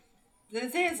like. Did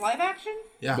it say it's live action?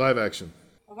 Yeah. Live action.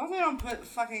 As long as they don't put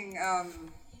fucking,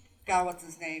 God, what's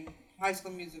his name? High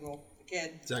School Musical. The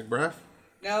kid. Zach Braff.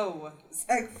 No.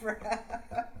 Zach Braff.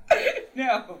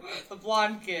 No. The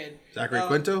blonde kid. Zachary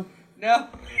Quinto. No.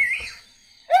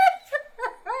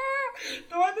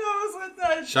 The one that was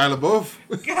with Shia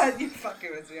LaBeouf. God, you fucking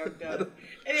with me. I'm done.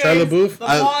 Anyways, Shia LaBeouf? The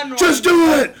blonde one. Just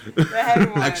do it. The head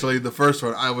one. Actually, the first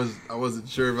one I wasn't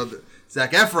sure about the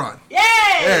Zac Efron. Yay!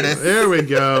 There it is. There we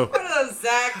go. One of those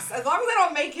Zacks. As long as they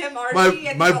don't make him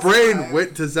Archie. My brain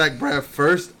went to Zach Braff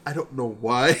first. I don't know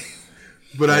why,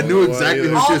 but I knew exactly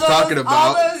who she was talking All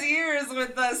about. those years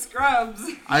with the Scrubs.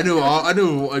 I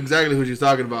knew exactly who she was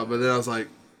talking about, but then I was like,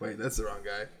 wait, that's the wrong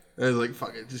guy. And I was like,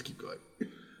 fuck it, just keep going.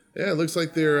 Yeah, it looks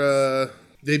like they're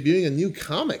debuting a new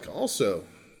comic also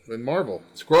in Marvel.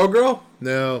 Squirrel Girl?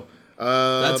 Now,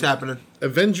 That's happening.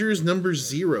 Avengers number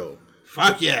 0.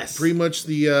 Fuck yes. Pretty much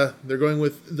they're going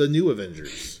with the new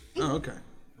Avengers. Oh, okay.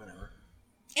 Whatever.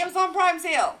 Amazon Prime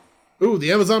sale. Ooh,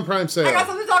 the Amazon Prime sale. I got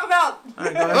something to talk about. All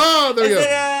right, go ahead. Oh, there Is you go.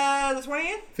 it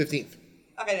the 20th? 15th.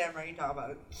 Okay, never mind. You talk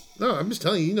about it. No, I'm just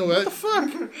telling you. You know what?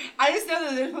 Fuck. I just know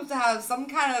that they're supposed to have some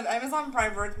kind of Amazon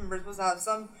Prime for its members supposed to have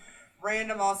some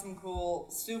random, awesome, cool,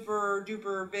 super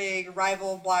duper big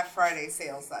rival Black Friday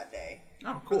sales that day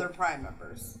Oh, for cool. their Prime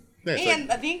members. Yeah, it's And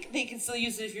like- I think they can still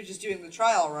use it if you're just doing the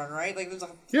trial run, right? Like there's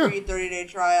like a Yeah. free 30-day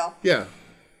trial. Yeah.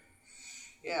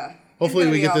 Yeah. Hopefully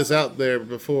It's we gonna get be this awesome. out there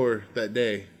before that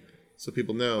day, so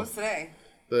people know. What's today?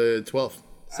 The 12th.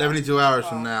 72 hours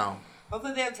from now.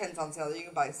 Hopefully they have tents on sale that you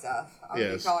can buy stuff. I'm gonna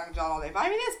be Yes. calling John all day. Buy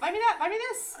me this, buy me that, buy me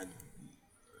this.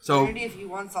 So Randy, if you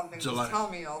want something, July. just tell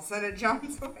me. I'll send it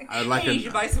John's way. I'd like hey, a- you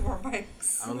should buy some more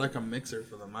mics. I would like a mixer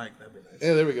for the mic. That'd be nice.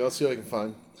 Yeah, there we go. Let's see what I can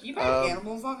find. You buy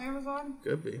animals on Amazon?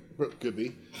 Could be. Could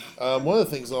be. One of the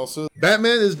things also,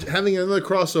 Batman is having another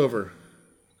crossover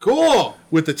Cool.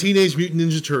 with the Teenage Mutant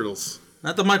Ninja Turtles.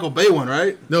 Not the Michael Bay one,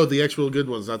 right? No, the actual good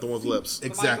ones, not the ones with lips. The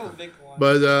Exactly. Michael Vick one.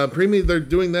 But premium, they're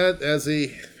doing that as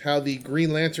how the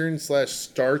Green Lantern /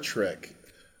 Star Trek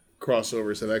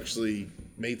crossovers have actually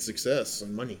made success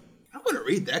and money. I want to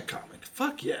read that comic.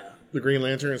 Fuck yeah. The Green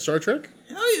Lantern and Star Trek?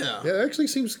 Hell yeah. Yeah, it actually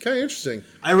seems kind of interesting.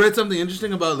 I read something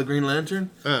interesting about the Green Lantern.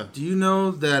 Do you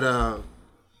know that,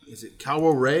 is it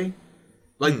Kal-El Ray?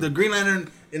 Like the Green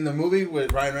Lantern in the movie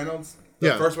with Ryan Reynolds? The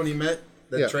Yeah. first one he met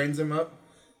that Yeah. trains him up?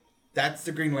 That's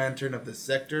the Green Lantern of the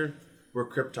sector where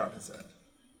Krypton is at.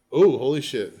 Oh, holy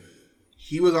shit.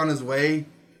 He was on his way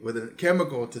with a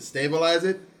chemical to stabilize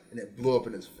it, and it blew up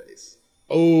in his face.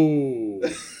 Oh.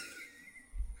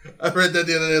 I read that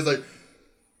the other day. I was like,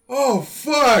 oh,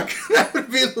 fuck. That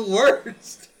would be the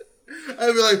worst.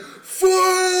 I'd be like,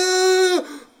 fuck.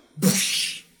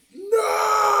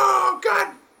 No.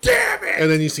 God damn it.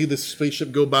 And then you see the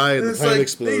spaceship go by and And the it's planet like,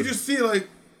 explodes. and you just see, like,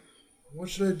 what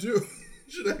should I do?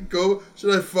 Should I go?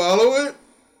 Should I follow it?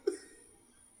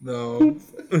 No.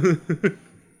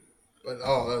 But,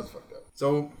 oh, that was fucked up.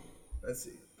 So, let's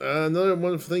see. Another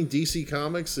one thing, DC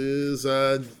Comics is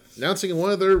announcing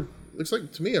one of their, looks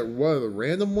like to me, one of the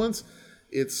random ones.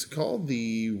 It's called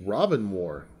the Robin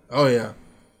War. Oh, yeah.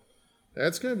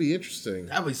 That's going to be interesting.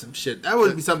 That would be some shit. That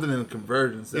would be something in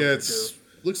Convergence. Yeah, it's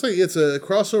looks like it's a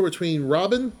crossover between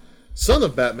Robin, son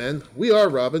of Batman, We Are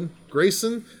Robin,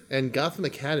 Grayson, and Gotham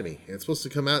Academy. And it's supposed to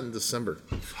come out in December.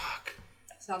 Fuck.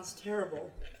 Sounds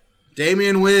terrible.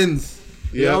 Damian wins.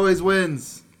 He Yep. always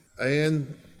wins.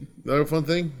 And another fun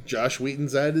thing, Josh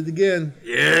Wheaton's at it again.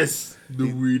 Yes. The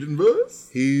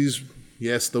Whedonverse. He's,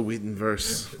 yes, the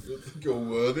Wheatonverse. You're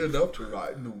worthy enough to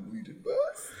ride in the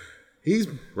Whedonverse. He's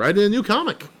writing a new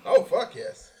comic. Oh, fuck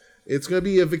yes. It's going to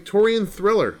be a Victorian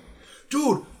thriller.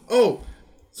 Dude. Oh.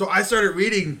 So I started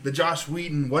reading the Josh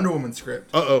Whedon Wonder Woman script.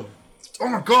 Uh-oh. Oh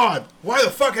my god. Why the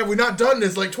fuck have we not done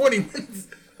this like 20 minutes,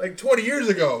 like 20 years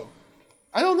ago?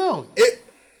 I don't know.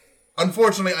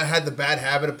 Unfortunately, I had the bad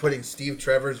habit of putting Steve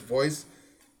Trevor's voice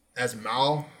as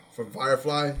Mal from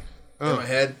Firefly in my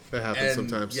head. that happens And,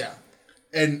 sometimes. Yeah.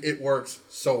 And it works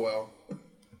so well.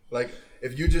 Like,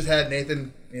 if you just had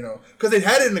Nathan, because they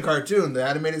had it in the cartoon, the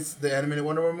animated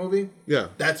Wonder Woman movie. Yeah.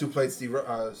 That's who played Steve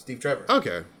Trevor.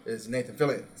 Okay. Is Nathan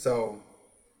Fillion. So.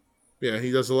 Yeah,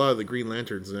 he does a lot of the Green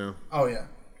Lanterns now. Oh yeah.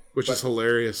 Which is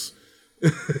hilarious.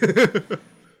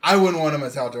 I wouldn't want him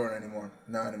as Hal Jordan anymore.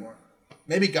 Not anymore.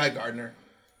 Maybe Guy Gardner,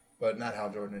 but not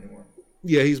Hal Jordan anymore.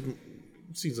 Yeah,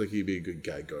 seems like he'd be a good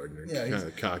Guy Gardner. Yeah, kind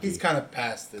of cocky. He's kind of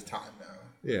past his time now.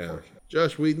 Yeah.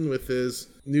 Josh Whedon with his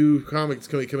new comic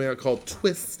coming out called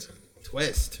Twist.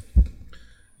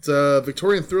 It's a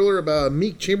Victorian thriller about a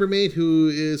meek chambermaid who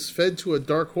is fed to a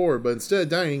dark whore, but instead of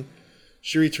dying,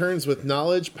 she returns with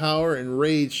knowledge, power, and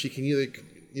rage she can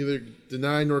neither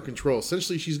deny nor control.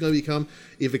 Essentially, she's going to become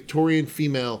a Victorian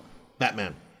female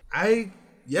Batman.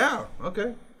 Yeah,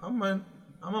 okay. I'm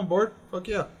on board. Fuck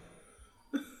yeah.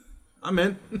 I'm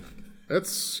in.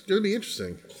 That's going to be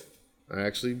interesting. I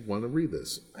actually want to read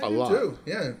this I do lot. Too.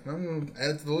 Yeah, I'm going to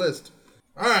add it to the list.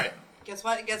 All right. Guess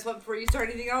what? Before you start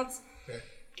anything else?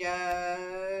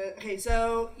 Okay,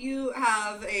 so you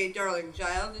have a darling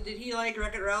child. Did he like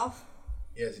Wreck-It Ralph?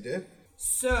 Yes, he did.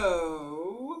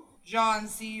 So, John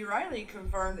C. Reilly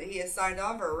confirmed that he has signed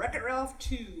on for Wreck-It Ralph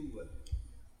 2.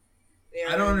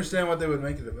 I don't understand what they would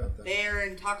make it about that. They're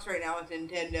in talks right now with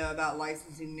Nintendo about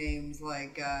licensing names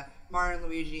like Mario and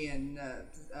Luigi and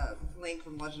Link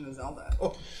from Legend of Zelda.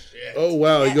 Oh, shit. Oh,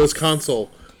 wow. Yes. He goes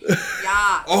console.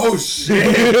 Yeah. Oh, shit.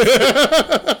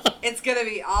 It's going to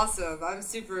be awesome. I'm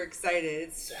super excited.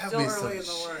 It's still early in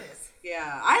the works.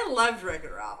 Yeah. I loved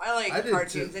Wreck-It Ralph. I like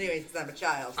cartoons anyway since I'm a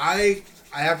child. I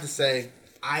have to say,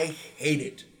 I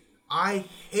hated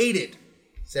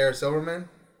Sarah Silverman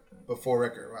before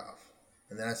Wreck-It Ralph.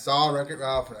 And then I saw Wreck-It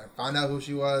Ralph and I found out who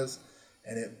she was,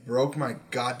 and it broke my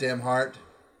goddamn heart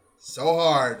so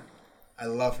hard. I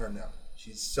love her now.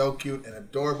 She's so cute and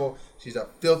adorable. She's a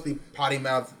filthy,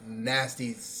 potty-mouthed,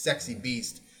 nasty, sexy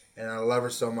beast, and I love her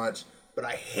so much. But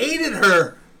I hated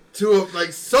her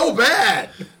so bad.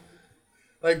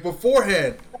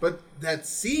 Beforehand. But that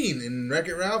scene in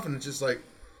Wreck-It Ralph, and it's just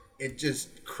it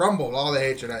just crumbled all the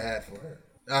hatred I had for her.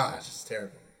 It's just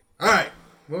terrible. All right,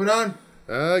 moving on.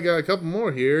 I got a couple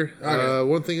more here. Okay.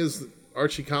 One thing is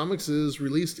Archie Comics has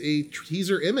released a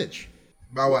teaser image.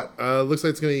 About what? Looks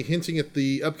like it's going to be hinting at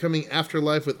the upcoming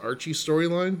Afterlife with Archie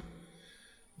storyline.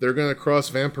 They're going to cross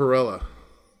Vampirella.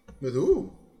 With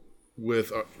who?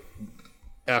 With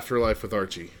Afterlife with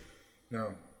Archie.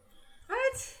 No.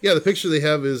 What? Yeah, the picture they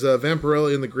have is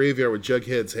Vampirella in the graveyard with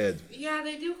Jughead's head. Yeah,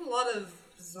 they do a lot of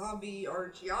zombie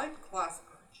Archie. I like classic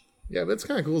Archie. Yeah, but it's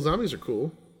kind of cool. Zombies are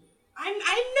cool. I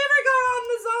never got on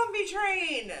the zombie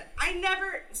train.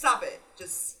 Stop it.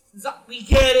 Just we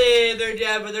get it. They're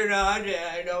dead, but they're not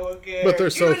dead. No one cares. But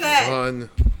they're so fun.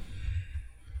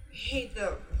 I hate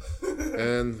them.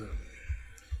 And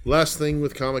last thing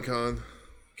with Comic-Con.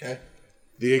 Okay.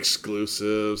 The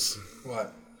exclusives.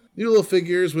 What? New little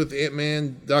figures with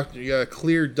Ant-Man. You got a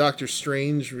clear Doctor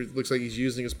Strange. It looks like he's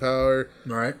using his power.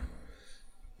 All right.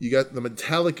 You got the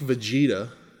metallic Vegeta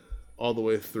all the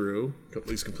way through.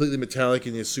 He's completely metallic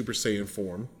in his Super Saiyan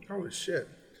form. Holy shit.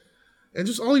 And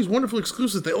just all these wonderful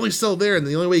exclusives they only sell there, and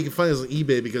the only way you can find it is on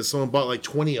eBay because someone bought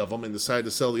 20 of them and decided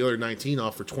to sell the other 19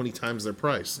 off for 20 times their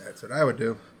price. That's what I would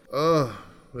do.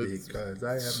 Because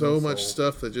I have so no much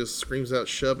soul. stuff that just screams out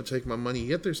shove and take my money.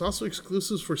 Yet there's also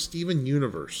exclusives for Steven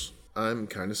Universe. I'm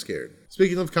kind of scared.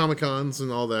 Speaking of Comic-Cons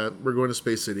and all that, we're going to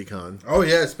Space City Con. Oh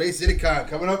yeah, Space City Con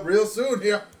coming up real soon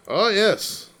here. Oh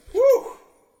yes. Woo!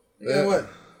 You know what?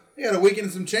 You got a week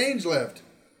and some change left.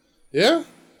 Yeah?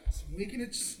 A week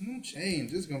and some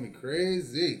change. This is gonna be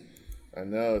crazy. I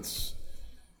know, it's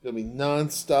gonna be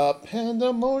non-stop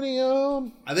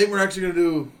pandemonium. I think we're actually gonna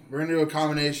do a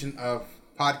combination of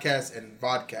podcast and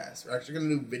vodcast. We're actually gonna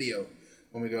do video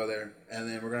when we go there, and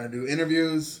then we're gonna do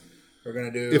interviews. We're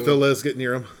gonna do If they'll let us get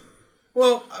near them.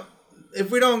 well. If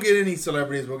we don't get any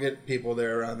celebrities, we'll get people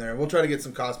there around there. We'll try to get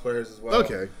some cosplayers as well.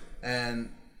 Okay. And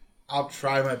I'll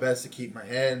try my best to keep my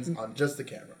hands on just the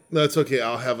camera. That's okay.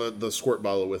 I'll have the squirt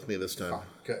bottle with me this time. Oh,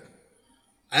 good.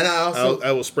 And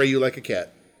I will spray you like a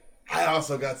cat. I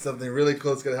also got something really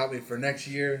cool that's gonna help me for next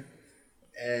year,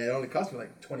 and it only cost me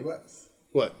like $20.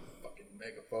 What? Fucking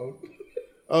megaphone.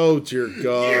 Oh dear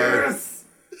God! Yes.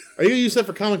 Are you gonna use that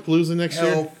for Comic Palooza next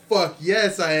year? Oh fuck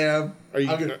yes, I am. Are you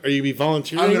gonna be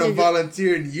volunteering? I'm gonna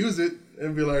volunteer and use it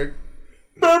and be like,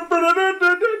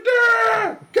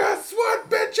 guess what,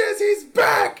 bitches? He's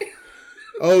back.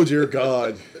 Oh dear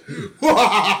God!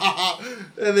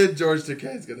 And then George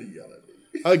Takei's gonna yell at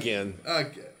me Again.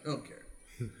 again. I don't care.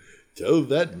 Tell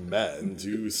that man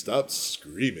to stop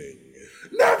screaming.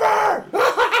 Never.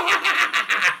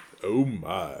 Oh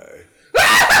my!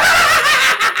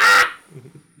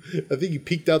 I think you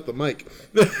peeked out the mic.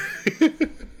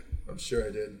 I'm sure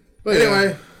I did. But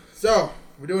anyway, so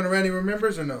we're doing a Randy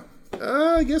Remembers or no?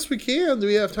 I guess we can. Do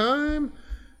we have time?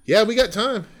 Yeah, we got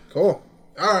time. Cool.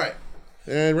 All right.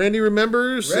 And Randy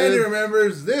Remembers. Randy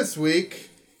Remembers this week.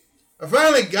 I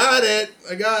finally got it.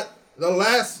 I got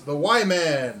The Y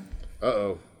Man.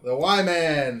 Uh-oh. The Y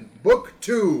Man. Book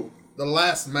 2. The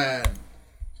Last Man.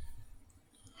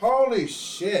 Holy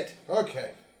shit.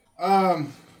 Okay.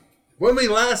 When we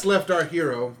last left our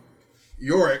hero,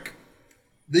 Yorick,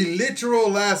 the literal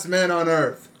last man on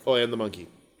Earth, Oh, and the monkey.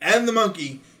 and the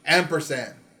monkey,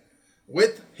 Ampersand,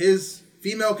 with his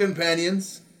female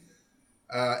companions,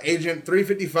 Agent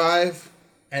 355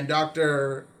 and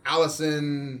Dr.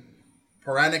 Allison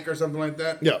Paranik or something like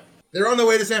that. Yeah. They're on the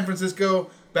way to San Francisco,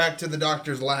 back to the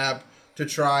doctor's lab, to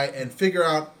try and figure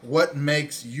out what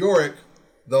makes Yorick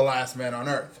the last man on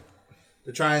Earth.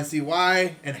 To try and see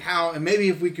why and how, and maybe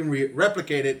if we can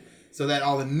replicate it so that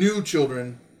all the new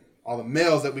children, all the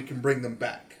males, that we can bring them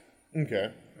back.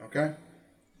 Okay. Okay?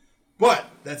 But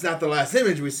that's not the last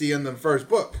image we see in the first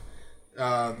book.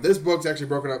 This book's actually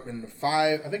broken up into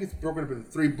 5, I think it's broken up into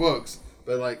 3 books,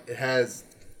 but like it has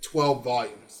 12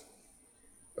 volumes.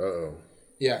 Uh-oh.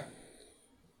 Yeah.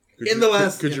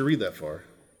 Could you read that far?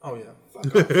 Oh, yeah. Fuck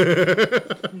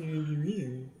off.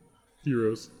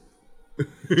 Heroes.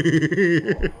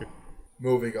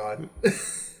 Moving on.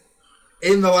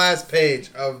 In the last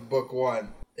page of book 1,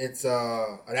 it's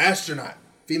an astronaut,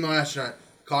 female astronaut,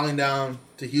 calling down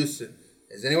to Houston.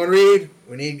 Does anyone read?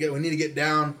 We need to get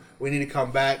down. We need to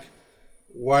come back.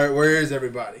 Where is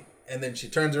everybody? And then she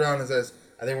turns around and says,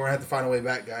 I think we're going to have to find a way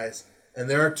back, guys. And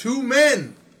there are 2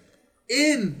 men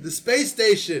in the space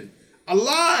station,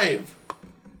 alive,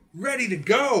 ready to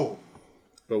go.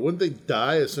 But wouldn't they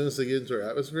die as soon as they get into our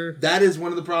atmosphere? That is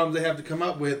one of the problems they have to come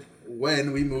up with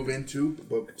when we move into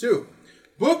book 2.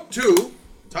 Book 2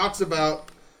 talks about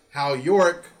how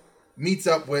Yorick meets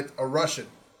up with a Russian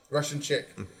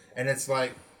chick. And it's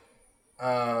like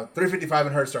 355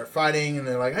 and her start fighting, and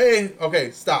they're like, hey,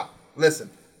 okay, stop. Listen.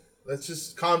 Let's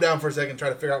just calm down for a second and try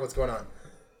to figure out what's going on.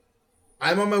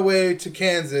 I'm on my way to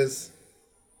Kansas,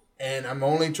 and I'm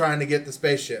only trying to get the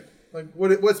spaceship. Like,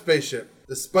 what spaceship?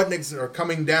 The Sputniks are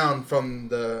coming down from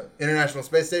the International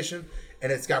Space Station,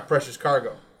 and it's got precious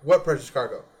cargo. What precious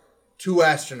cargo? 2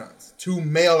 astronauts. 2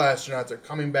 male astronauts are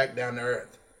coming back down to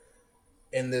Earth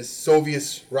in this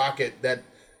Soviet rocket that,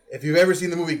 if you've ever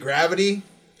seen the movie Gravity,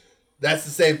 that's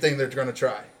the same thing they're going to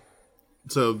try.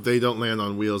 So they don't land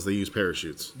on wheels, they use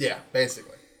parachutes. Yeah,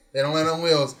 basically. They don't land on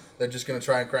wheels, they're just going to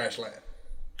try and crash land.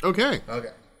 Okay.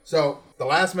 Okay. So, the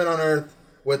last men on Earth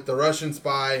with the Russian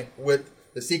spy, with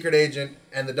the secret agent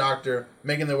and the doctor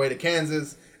making their way to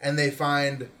Kansas, and they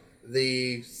find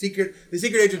the secret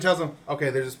agent tells them, okay,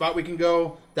 there's a spot we can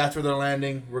go, that's where they're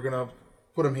landing, we're going to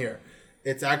put them here.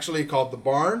 It's actually called the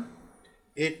Barn.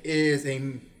 It is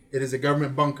a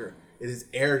government bunker. It is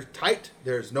airtight.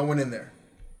 There's no one in there.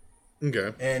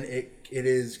 Okay. And it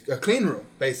is a clean room,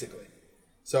 basically.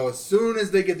 So as soon as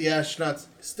they get the astronauts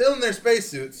still in their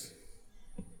spacesuits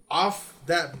off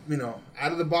that,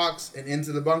 out of the box and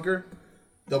into the bunker,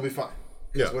 they'll be fine.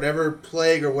 Because whatever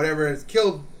plague or whatever has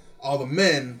killed all the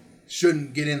men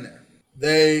shouldn't get in there.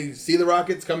 They see the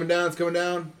rockets coming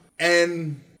down,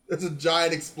 and there's a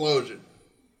giant explosion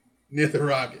near the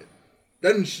rocket.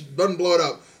 Doesn't blow it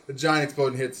up. The giant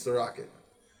explosion hits the rocket.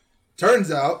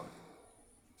 Turns out,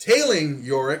 tailing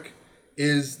Yorick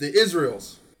is the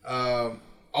Israels.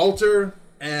 Alter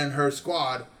and her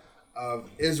squad of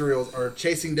Israels are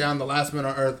chasing down the last men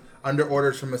on Earth under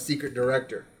orders from a secret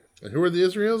director. And who are the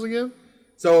Israels again?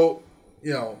 So,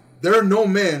 there are no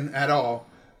men at all,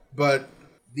 but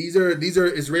these are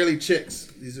Israeli chicks.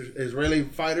 These are Israeli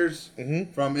fighters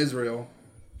from Israel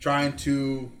trying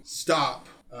to stop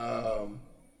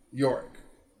Yorick.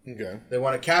 Okay. They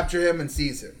want to capture him and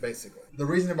seize him, basically. The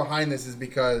reason behind this is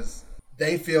because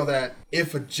they feel that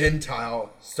if a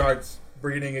Gentile starts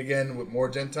breeding again with more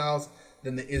Gentiles,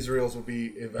 then the Israels will be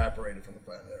evaporated from the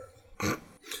planet Earth.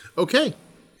 Okay.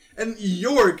 And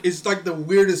Yorick is like the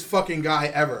weirdest fucking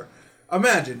guy ever.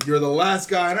 Imagine, you're the last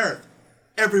guy on Earth.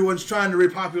 Everyone's trying to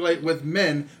repopulate with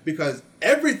men because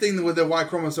everything with the Y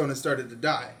chromosome has started to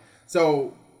die.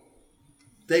 So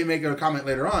they make a comment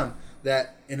later on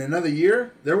that in another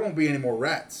year, there won't be any more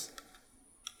rats.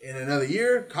 In another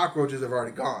year, cockroaches have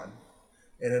already gone.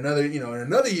 In another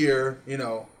year,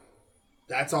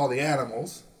 that's all the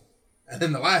animals. And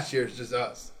then the last year is just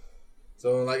us.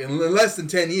 So like in less than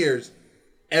 10 years,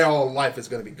 all life is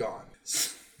going to be gone.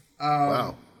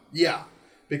 Wow. Yeah,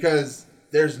 because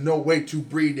there's no way to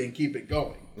breed and keep it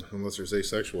going. Unless there's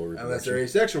asexual reproduction. Unless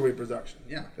there's asexual reproduction,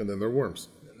 yeah. And then they're worms.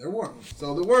 they're worms.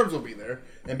 So the worms will be there,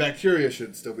 and bacteria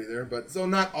should still be there, but so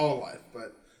not all life,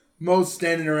 but most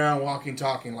standing around, walking,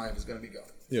 talking life is going to be gone.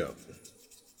 Yeah.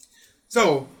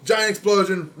 So, giant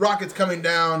explosion, rockets coming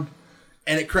down,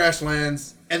 and it crash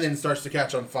lands, and then starts to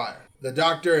catch on fire. The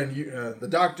doctor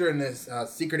and this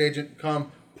secret agent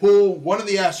come, pull one of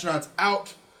the astronauts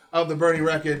out of the burning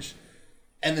wreckage,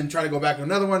 and then try to go back to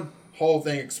another one. Whole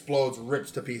thing explodes, rips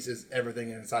to pieces, everything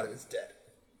inside of it's dead.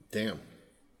 Damn.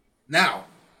 Now,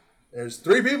 there's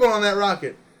 3 people on that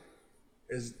rocket.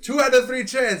 There's 2 out of 3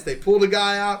 chance they pull the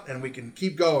guy out, and we can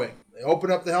keep going. They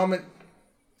open up the helmet.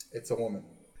 It's a woman.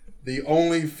 The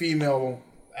only female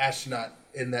astronaut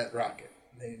in that rocket.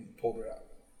 They pulled her out.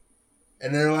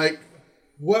 And they're like,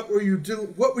 what were you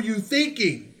doing? What were you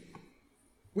thinking?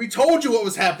 We told you what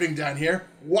was happening down here.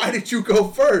 Why did you go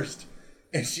first?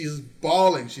 And she's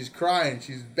bawling. She's crying.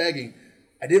 She's begging.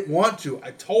 I didn't want to.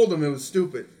 I told them it was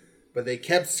stupid. But they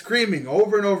kept screaming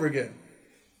over and over again.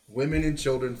 Women and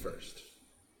children first.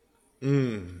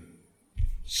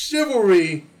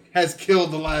 Chivalry has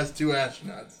killed the last 2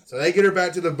 astronauts. So they get her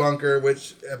back to the bunker,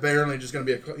 which apparently just going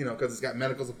to be, because it's got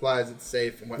medical supplies, it's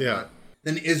safe and whatnot. Yeah.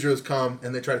 Then the Israels come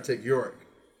and they try to take Yorick.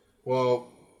 Well,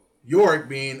 Yorick,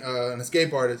 being an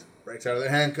escape artist, breaks out of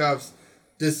their handcuffs,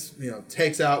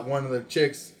 takes out one of the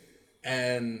chicks,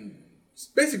 and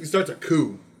basically starts a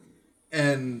coup.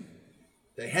 And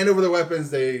they hand over their weapons,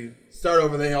 they start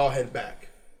over, they all head back.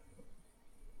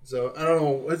 So, I don't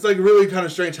know, it's like really kind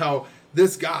of strange how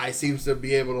this guy seems to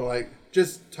be able to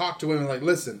just talk to women like,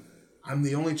 listen, I'm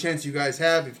the only chance you guys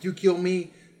have. If you kill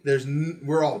me,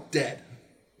 we're all dead.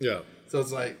 Yeah. So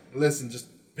it's like, listen, just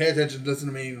pay attention, listen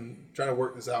to me, and try to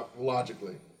work this out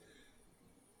logically.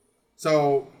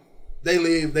 So they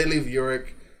leave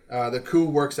Yorick. The coup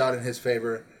works out in his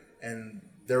favor, and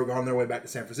they're on their way back to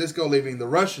San Francisco, leaving the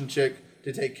Russian chick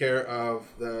to take care of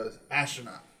the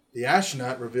astronaut. The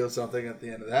astronaut reveals something at the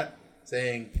end of that,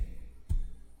 saying,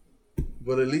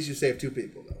 well, at least you saved 2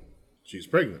 people, though. She's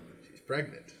pregnant. She's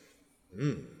pregnant.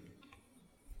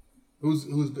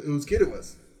 Whose kid it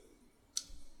was?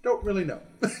 Don't really know.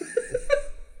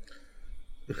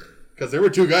 Because there were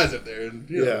 2 guys up there. And,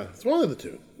 Yeah, it's one of the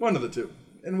 2. One of the 2.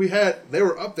 And they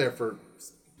were up there for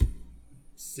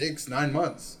 6-9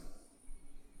 months.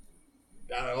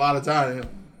 Got a lot of time.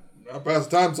 I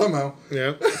passed the time somehow.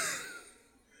 Yeah.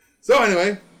 So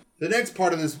anyway, the next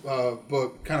part of this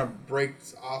book kind of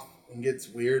breaks off and gets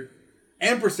weird.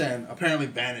 Ampersand apparently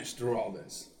vanished through all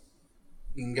this.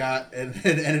 And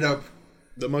ended up...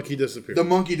 The monkey disappeared. The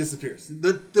monkey disappears.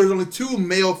 There's only 2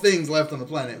 male things left on the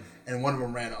planet, and one of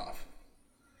them ran off.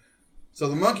 So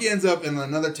the monkey ends up in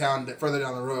another town further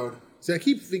down the road. See, I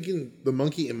keep thinking the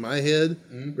monkey in my head.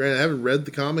 Granted, I haven't read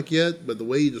the comic yet, but the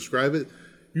way you describe it,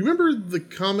 you remember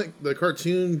the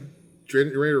cartoon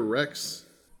Generator Rex?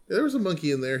 There was a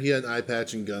monkey in there. He had an eye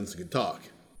patch and guns and could talk.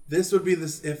 This would be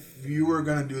this. If you were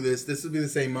gonna do this would be the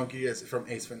same monkey as from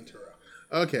Ace Ventura.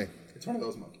 Okay. It's one of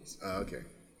those monkeys. Okay.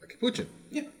 A capuchin.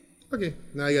 Yeah. Okay.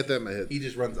 Now I got that in my head. He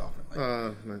just runs off.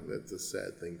 That's a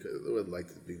sad thing. Cause I would like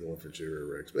to be the one for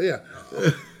Generator Rex, but yeah.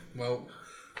 Well,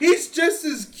 he's just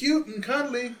as cute and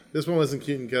cuddly. This one wasn't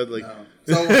cute and cuddly.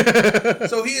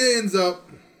 So he ends up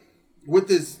with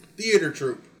this theater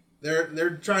troupe.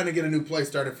 They're trying to get a new play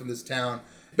started from this town.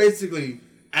 Basically,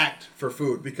 act for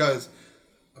food because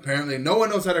apparently no one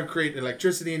knows how to create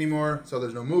electricity anymore. So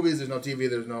there's no movies, there's no TV,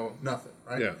 there's no nothing,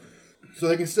 right? Yeah. So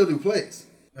they can still do plays.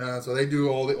 So they do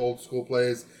all the old school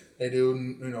plays. They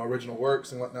do original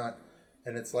works and whatnot.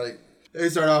 And it's like they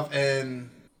start off and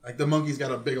like the monkey's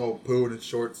got a big old poo in its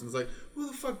shorts and it's like, who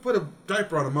the fuck put a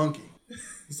diaper on a monkey?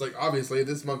 It's like obviously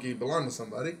this monkey belonged to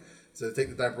somebody. So they take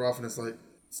the diaper off and it's like,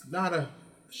 it's not a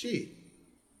she.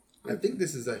 I think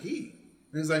this is a he.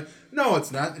 And he's like, no, it's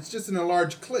not. It's just an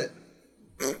enlarged clit.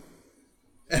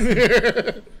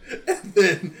 and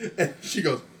then she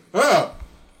goes, oh,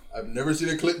 I've never seen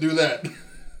a clit do that.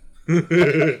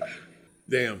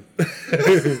 Damn.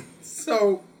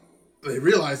 So they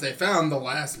realize they found the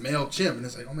last male chimp. And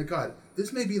it's like, oh my God,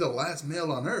 this may be the last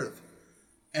male on Earth.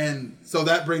 And so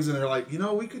that brings in, they're like,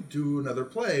 we could do another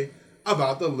play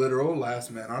about the literal last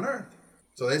man on Earth.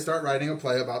 So they start writing a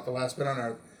play about the last man on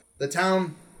Earth. The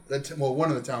town, one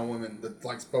of the town women, the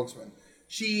spokesman,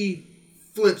 she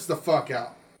flips the fuck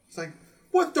out. It's like,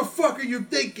 what the fuck are you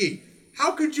thinking?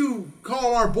 How could you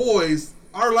call our boys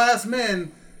our last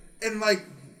men and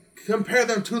compare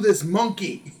them to this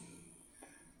monkey? And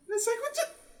it's like,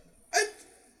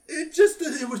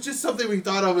 it was just something we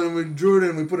thought of and we drew it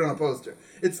and we put it on a poster.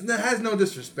 It has no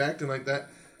disrespect and like that.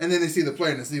 And then they see the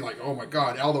play and they see oh my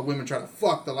God, all the women trying to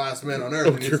fuck the last man on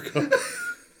Earth.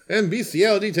 And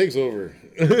bestiality takes over.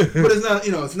 But it's not,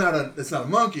 it's not a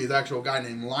monkey. It's an actual guy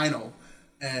named Lionel,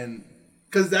 and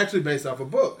because it's actually based off a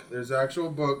book. There's an actual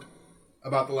book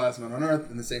about the last man on Earth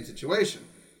in the same situation.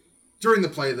 During the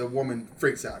play, the woman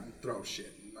freaks out and throws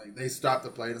shit. Like they stop the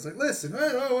play and it's like, listen,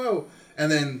 whoa.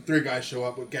 And then 3 guys show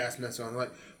up with gas masks on. They're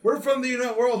like, we're from the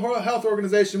World Health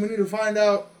Organization. We need to find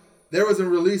out. There was a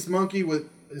released monkey with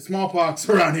smallpox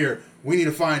around here. We need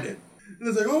to find it. And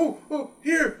it's like, oh,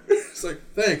 here. It's like,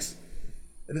 thanks.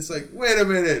 And it's like, wait a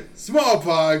minute,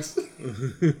 smallpox.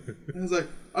 And it's like,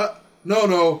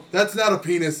 no, that's not a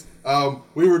penis.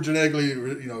 We were genetically,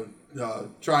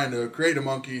 trying to create a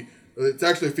monkey. It's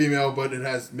actually a female, but it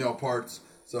has male parts.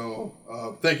 So,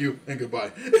 thank you and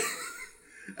goodbye.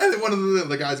 And then one of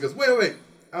the guys goes, wait.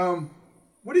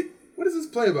 What is this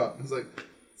play about? And it's like,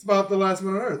 it's about the last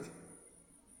man on Earth.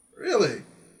 Really?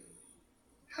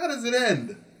 How does it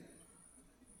end?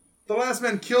 The last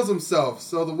man kills himself,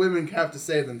 so the women have to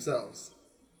save themselves.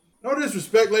 No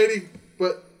disrespect, lady,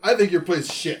 but I think your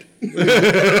play's shit.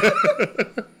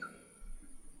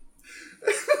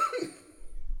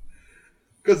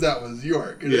 Because that was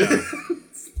York. Yeah.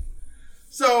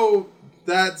 So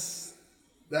that's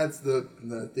the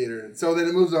theater. So then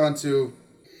it moves on to,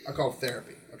 I call it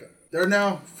therapy. Okay. They're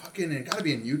now it gotta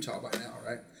be in Utah by now,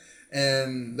 right?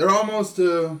 And they're almost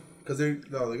because they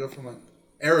go from like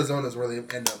Arizona's where they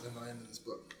end up in the end of this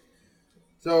book.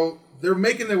 So they're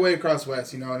making their way across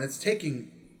West, and it's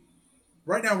taking,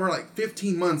 right now we're like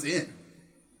 15 months in.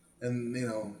 And,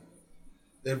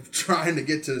 they're trying to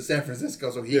get to San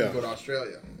Francisco so he can go to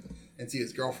Australia and see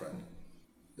his girlfriend.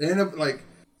 They end up like,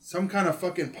 some kind of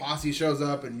fucking posse shows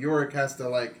up and Yorick has to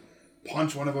like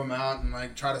punch one of them out and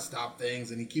like try to stop things,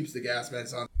 and he keeps the gas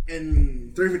masks on.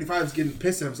 And 355 is getting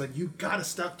pissed at him. It's like, you gotta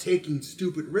stop taking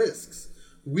stupid risks.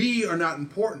 We are not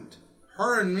important.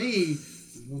 Her and me,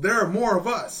 there are more of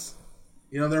us.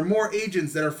 There are more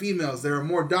agents that are females. There are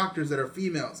more doctors that are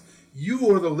females. You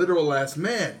are the literal last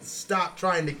man. Stop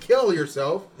trying to kill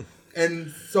yourself,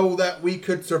 and so that we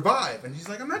could survive. And she's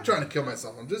like, I'm not trying to kill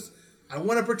myself. I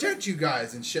want to protect you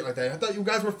guys and shit like that. I thought you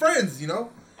guys were friends, And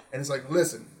it's like,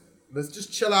 listen, let's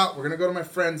just chill out. We're going to go to my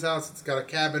friend's house. It's got a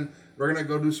cabin. We're going to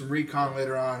go do some recon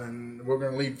later on, and we're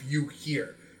going to leave you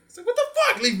here. It's like, what the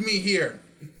fuck? Leave me here.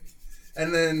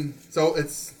 And then, so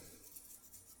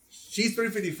she's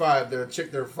 355. The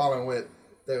chick they're following with,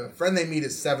 the friend they meet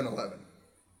is 7-Eleven.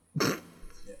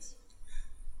 Yes.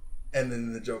 And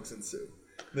then the jokes ensue.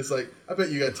 And it's like, I bet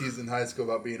you got teased in high school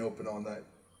about being open all night.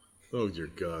 Oh, dear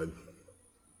God.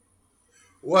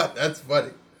 What? That's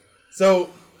funny. So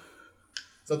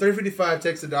 355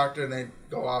 takes the doctor and they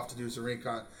go off to do some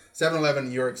recon. 7-Eleven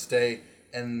and Yorick stay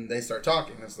and they start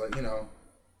talking. It's like,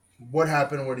 what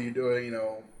happened? What are you doing?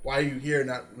 Why are you here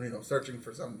not, searching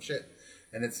for some shit?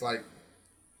 And it's like,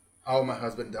 oh, my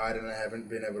husband died and I haven't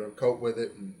been able to cope with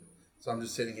it. And so I'm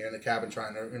just sitting here in the cabin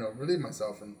trying to, relieve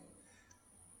myself.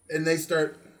 And they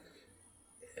start,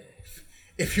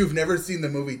 if you've never seen the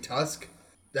movie Tusk,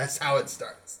 that's how it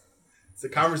starts. It's a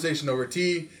conversation over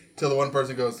tea till the one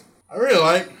person goes, I really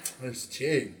like this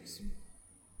tea. It's the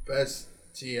best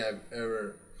tea I've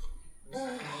ever.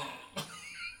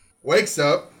 Wakes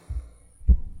up,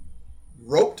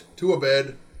 roped to a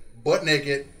bed, butt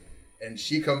naked, and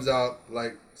she comes out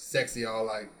like sexy, all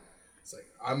like, it's like,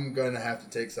 I'm gonna have to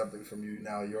take something from you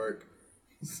now, York.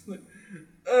 It's like,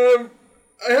 I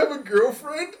have a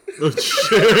girlfriend. Oh,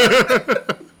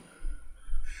 shit.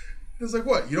 It's like,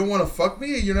 what? You don't want to fuck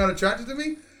me? You're not attracted to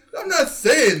me? I'm not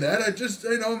saying that. I just,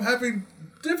 I'm having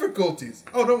difficulties.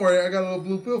 Oh, don't worry. I got a little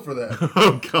blue pill for that.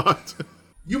 Oh, God.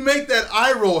 You make that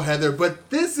eye roll, Heather, but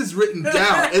this is written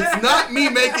down. It's not me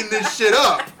making this shit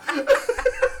up.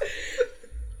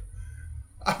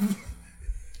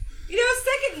 It's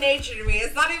second nature to me.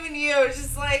 It's not even you. It's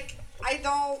just like, I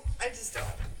just don't.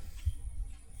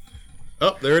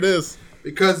 Oh, there it is.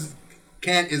 Because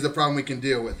can't is the problem we can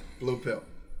deal with. Blue pill.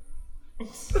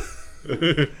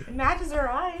 It matches her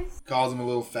eyes. Calls him a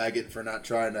little faggot for not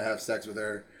trying to have sex with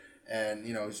her. And,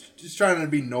 he's just trying to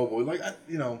be noble. Like, I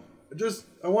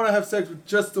want to have sex with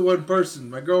just the one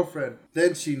person, my girlfriend.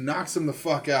 Then she knocks him the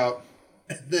fuck out.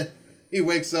 And then he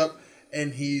wakes up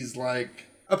and he's like,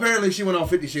 apparently she went all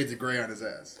 50 Shades of Grey on his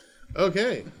ass.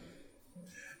 Okay.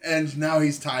 And now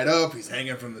he's tied up. He's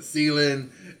hanging from the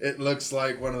ceiling. It looks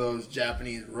like one of those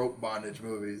Japanese rope bondage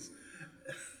movies.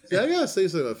 Yeah, I gotta say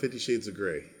something about 50 Shades of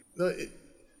Grey. No,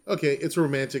 okay, it's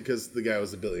romantic because the guy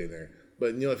was a billionaire.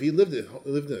 But, if he lived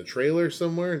in a trailer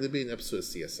somewhere, there'd be an episode of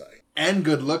CSI. And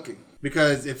good looking.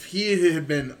 Because if he had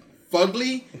been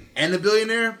fugly and a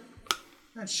billionaire,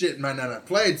 that shit might not have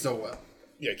played so well.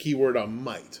 Yeah, keyword on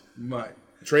might. Might.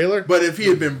 Trailer? But if he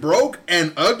had been broke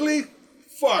and ugly,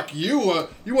 fuck you.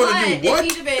 You want to do what?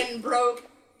 If he'd have been broke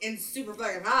and super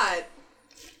fucking hot.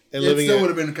 And It still would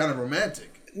have been kind of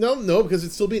romantic. No, because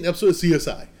it'd still be an episode of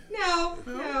CSI.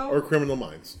 No. Or Criminal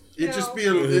Minds. It'd just be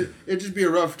a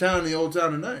rough town, the old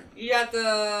town at night. You have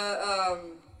to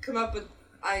come up with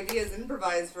ideas,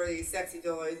 improvise for these sexy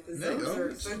toys because those are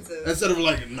expensive. Instead of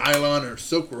like nylon or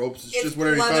silk ropes, it's just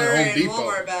whatever you find leather at Home and Depot.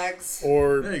 Walmart bags.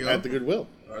 Or There you go. at the Goodwill.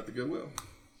 Or at the Goodwill.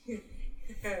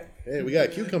 Hey, we got a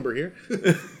cucumber here.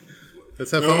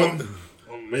 Let's have fun.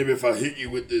 Maybe if I hit you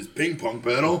with this ping pong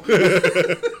paddle.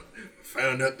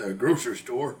 Found at the grocery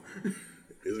store.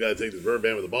 He's got to take the rubber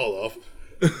band with the ball off.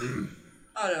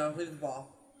 Oh no, leave the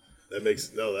ball. That makes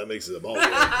it a ball.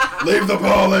 Leave the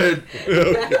ball in.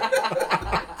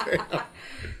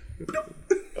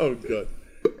 Oh god.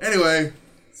 Anyway,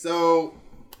 so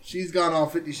she's gone all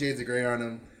 50 Shades of Grey on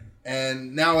him,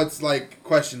 and now it's like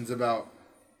questions about,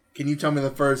 can you tell me the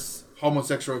first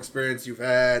homosexual experience you've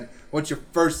had? What's your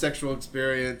first sexual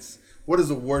experience? What is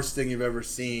the worst thing you've ever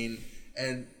seen?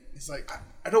 And it's like,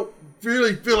 I don't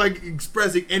really feel like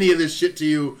expressing any of this shit to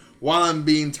you while I'm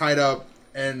being tied up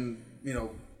and, you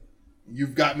know,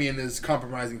 you've got me in this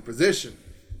compromising position.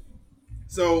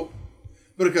 So,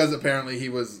 but because apparently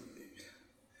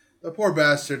the poor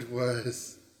bastard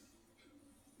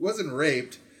wasn't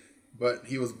raped, but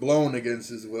he was blown against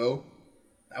his will.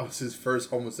 That was his first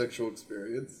homosexual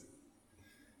experience.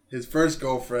 His first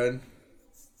girlfriend,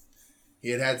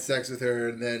 he had sex with her,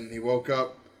 and then he woke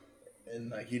up,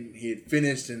 and like he had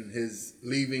finished, and his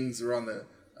leavings were on the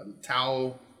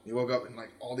towel. He woke up, and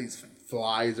like all these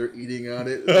flies are eating on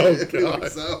it. Oh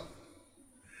god! So,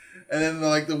 and then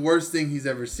like the worst thing he's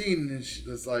ever seen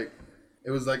is like,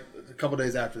 it was like a couple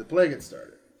days after the plague had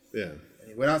started. Yeah. And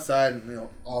he went outside, and you know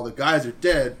all the guys are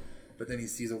dead, but then he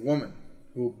sees a woman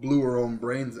who blew her own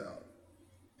brains out,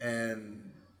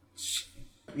 and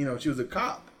she was a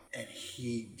cop, and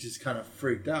he just kind of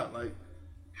freaked out. Like,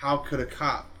 how could a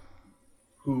cop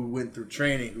who went through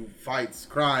training, who fights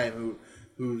crime,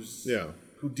 who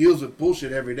deals with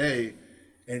bullshit every day,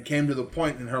 and came to the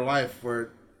point in her life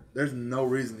where there's no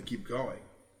reason to keep going,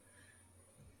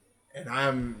 and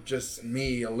I'm just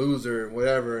me, a loser, and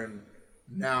whatever, and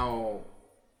now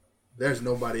there's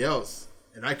nobody else,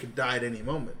 and I could die at any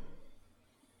moment.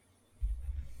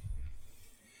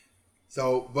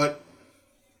 So, but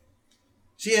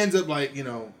she ends up like,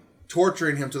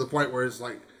 torturing him to the point where it's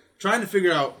like trying to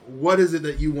figure out what is it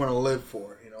that you want to live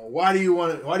for. Why do you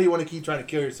want to keep trying to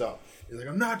kill yourself? He's like,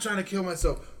 I'm not trying to kill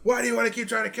myself. Why do you want to keep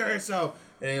trying to kill yourself?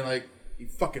 And he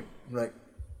fucking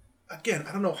again,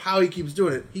 I don't know how he keeps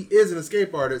doing it. He is an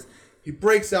escape artist. He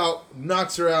breaks out,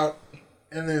 knocks her out,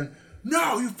 and then,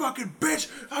 no, you fucking bitch,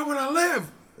 I want to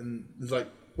live. And he's like,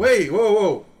 wait,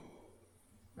 whoa.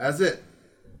 That's it.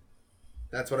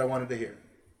 That's what I wanted to hear.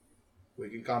 We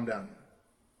can calm down now.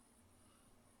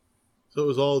 So it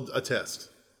was all a test.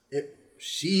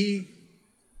 She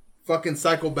fucking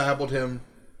psychobabbled him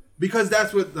because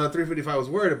that's what 355 was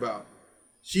worried about.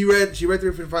 She read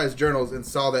 355's journals and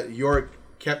saw that Yorick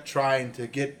kept trying to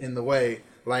get in the way.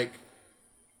 Like,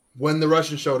 when the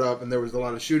Russians showed up and there was a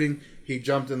lot of shooting, he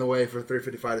jumped in the way for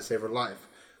 355 to save her life.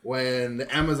 When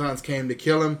the Amazons came to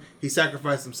kill him, he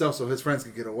sacrificed himself so his friends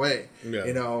could get away. Yeah.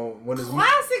 When his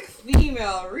classic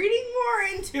female, reading more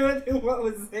into it than what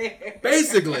was there.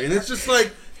 Basically, and it's just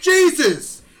like,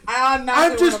 Jesus! I'm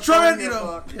just trying,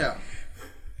 yeah.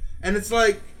 And it's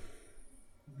like,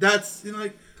 that's,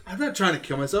 I'm not trying to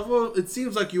kill myself. Well, it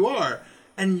seems like you are.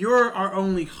 And you're our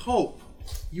only hope.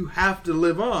 You have to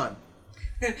live on.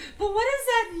 But what does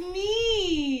that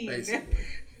mean? Basically.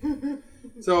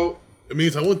 So... It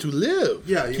means I want to live.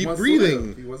 Yeah, he keep wants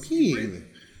breathing. He wants to keep breathing.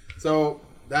 So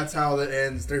that's how that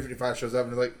ends. 355 shows up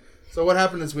and they're like, so what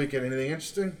happened this weekend? Anything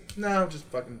interesting? No, just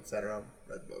fucking sat around,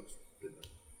 read books.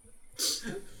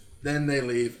 Then they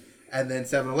leave. And then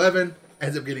 7-Eleven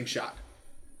ends up getting shot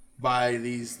by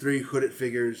these three hooded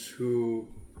figures who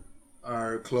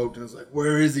are cloaked. And it's like,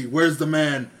 where is he? Where's the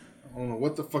man? I don't know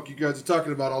what the fuck you guys are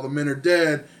talking about. All the men are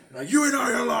dead. And like, you and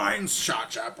I are lying.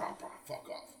 Shot, pop, fuck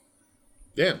off.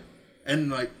 Damn.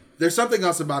 And there's something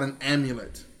else about an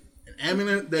amulet. An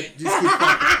amulet that just keeps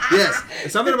popping. Yes,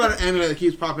 there's something about an amulet that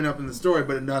keeps popping up in the story,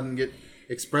 but it doesn't get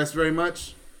expressed very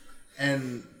much.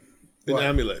 And an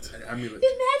amulet. An amulet.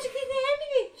 The magic in the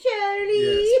amulet, Charlie.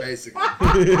 Yes, basically.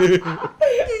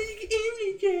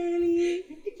 Charlie.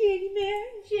 The candy man,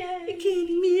 Charlie. The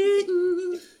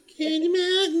candy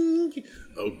man.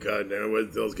 Oh god, now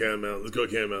where's those Candy Mountain? Let's go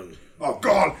Candy Mountain. Oh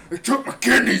god, they took my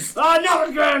kidneys. Oh, not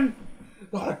again.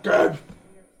 Not again.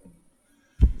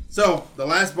 So, the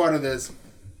last part of this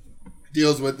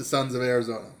deals with the Sons of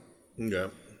Arizona. Yeah.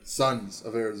 Sons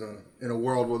of Arizona. In a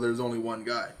world where there's only one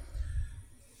guy.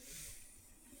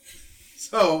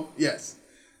 So, yes.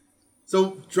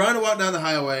 So, trying to walk down the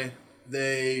highway,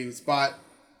 they spot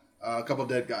a couple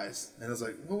dead guys. And it's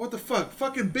like, well, what the fuck?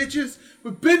 Fucking bitches?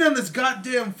 We've been on this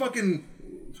goddamn fucking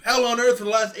hell on earth for the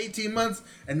last 18 months,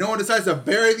 and no one decides to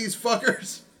bury these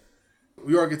fuckers?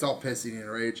 York gets all pissy and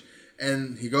enraged,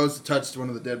 and he goes to touch one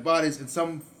of the dead bodies, and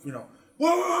some,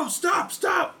 whoa,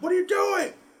 stop, what are you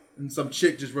doing? And some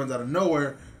chick just runs out of nowhere,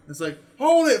 and it's like,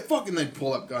 hold it, fucking, they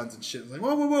pull up guns and shit. It's like,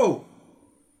 whoa.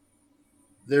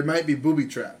 There might be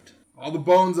booby-trapped. All the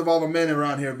bones of all the men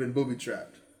around here have been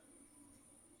booby-trapped.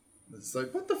 It's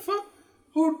like, what the fuck?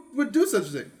 Who would do such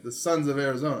a thing? The Sons of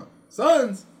Arizona.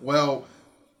 Sons? Well,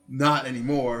 not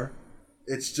anymore.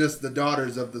 It's just the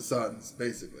daughters of the Sons,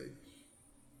 basically.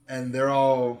 And they're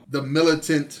all the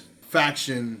militant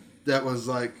faction that was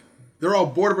like, they're all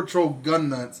Border Patrol gun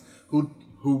nuts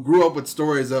who grew up with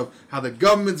stories of how the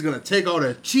government's going to take all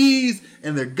their cheese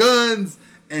and their guns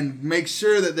and make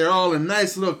sure that they're all in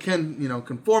nice little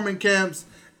conforming camps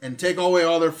and take away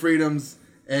all their freedoms.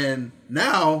 And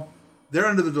now they're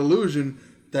under the delusion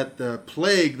that the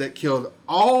plague that killed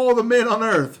all the men on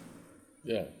Earth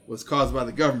was caused by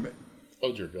the government.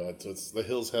 Oh dear God! So it's the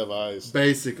hills have eyes.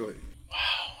 Basically.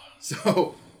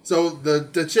 Wow. So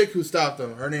the chick who stopped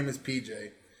him, her name is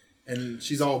PJ, and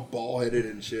she's all bald headed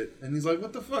and shit. And he's like,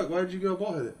 "What the fuck? Why did you go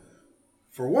bald headed?"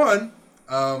 For one,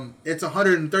 it's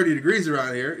 130 degrees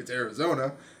around here. It's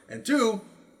Arizona. And two,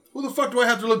 who the fuck do I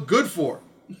have to look good for?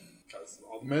 Because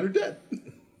all the men are dead.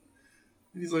 And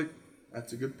he's like,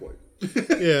 "That's a good point."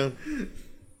 Yeah.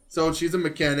 So she's a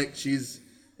mechanic.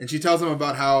 She tells him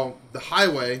about how the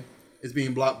highway is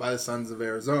being blocked by the Sons of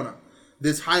Arizona.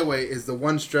 This highway is the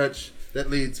one stretch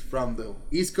that leads from the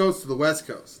East Coast to the West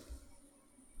Coast.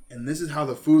 And this is how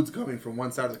the food's coming from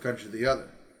one side of the country to the other.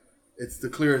 It's the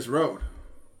clearest road.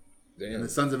 Damn. And the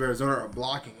Sons of Arizona are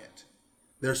blocking it.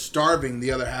 They're starving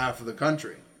the other half of the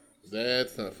country.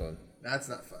 That's not fun. That's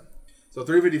not fun. So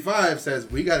 355 says,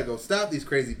 we got to go stop these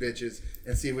crazy bitches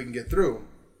and see if we can get through.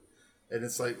 And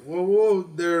it's like, whoa,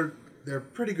 they're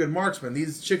pretty good marksmen.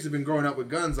 These chicks have been growing up with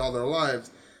guns all their lives,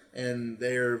 and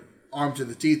they're armed to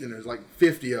the teeth, and there's like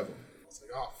 50 of them. It's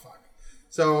like, oh, fuck.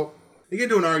 So they get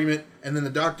into an argument, and then the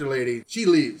doctor lady, she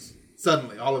leaves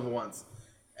suddenly, all at once.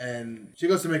 And she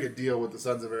goes to make a deal with the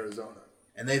Sons of Arizona.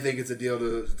 And they think it's a deal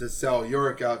to sell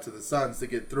Yorick out to the Sons to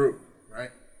get through,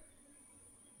 right?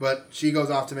 But she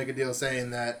goes off to make a deal saying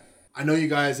that, I know you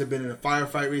guys have been in a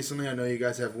firefight recently. I know you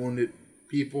guys have wounded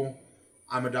people.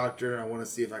 I'm a doctor. I want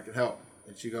to see if I can help.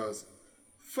 And she goes,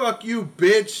 fuck you,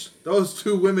 bitch. Those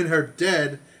two women are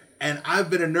dead. And I've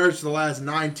been a nurse for the last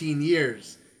 19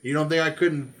 years. You don't think I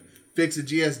couldn't fix a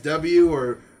GSW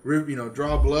or,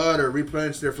 draw blood or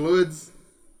replenish their fluids?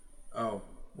 Oh,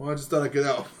 well, I just thought I could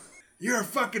help. You're a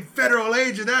fucking federal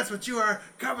agent. That's what you are.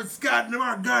 Confiscating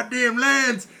our goddamn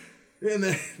lands.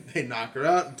 And they knock her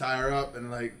out and tie her up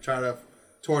and try to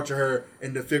torture her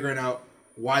into figuring out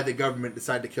why the government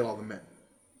decided to kill all the men.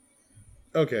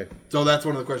 Okay. So that's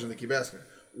one of the questions they keep asking her.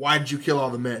 Why did you kill all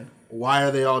the men? Why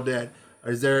are they all dead?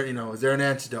 Is there an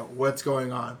antidote? What's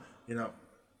going on?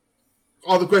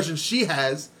 All the questions she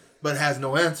has, but has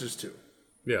no answers to.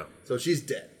 Yeah. So she's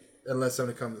dead unless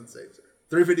somebody comes and saves her.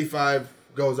 355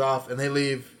 goes off and they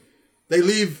leave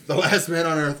the last man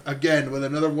on Earth again with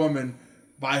another woman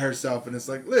by herself, and it's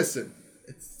like, listen,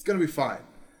 it's gonna be fine.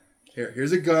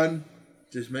 Here's a gun.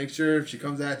 Just make sure if she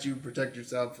comes at you, protect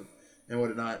yourself and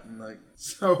whatnot. And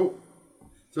so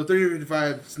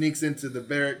 355 sneaks into the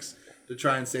barracks to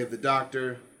try and save the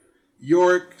doctor.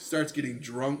 York starts getting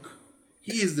drunk.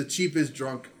 He is the cheapest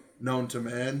drunk known to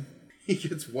man. He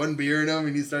gets one beer in him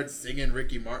and he starts singing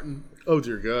Ricky Martin. Oh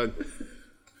dear God.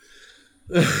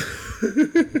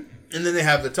 And then they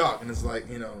have the talk, and it's like,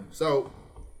 so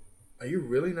are you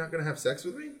really not going to have sex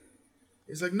with me?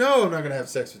 He's like, no, I'm not going to have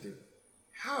sex with you.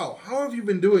 How? How have you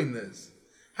been doing this?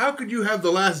 How could you have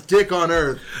the last dick on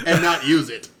Earth and not use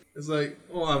it? It's like,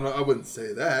 well, I wouldn't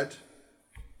say that.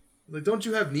 Like, don't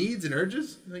you have needs and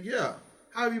urges? I'm like, yeah.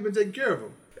 How have you been taking care of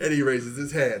them? And he raises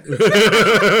his hand.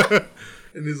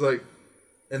 And he's like,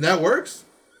 and that works?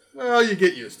 Well, you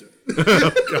get used to it.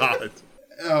 Oh, God.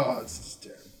 Oh, it's just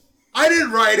terrible. I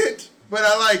didn't write it, but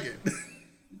I like it.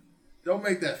 Don't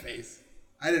make that face.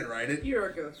 I didn't write it. You're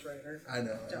a ghostwriter. I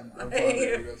know. I'm probably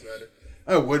a ghostwriter.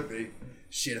 I would be.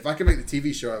 Shit, if I could make the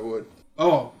TV show, I would.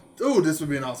 Oh, this would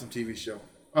be an awesome TV show.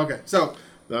 Okay, so.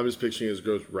 I'm just picturing you as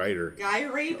Ghost Rider. Guy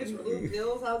Rape and Blue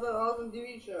Pills, how's that awesome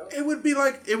TV show? It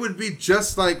would be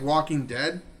just like Walking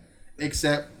Dead,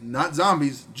 except not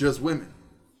zombies, just women.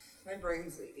 My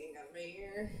brain's leaking. I'm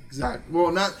figure. Exactly.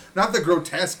 Well, not the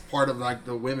grotesque part of like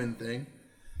the women thing,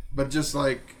 but just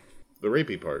like The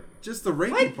rapey part. just the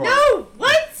rapey What? part. No!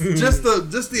 What? Just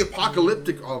the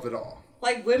apocalyptic of it all.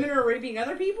 Like women are raping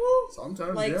other people?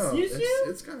 Sometimes, Like yeah. snoo snoo?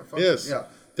 It's kind of fucked Yes.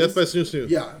 up. Death by Snoo Snoo.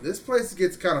 Yeah, this place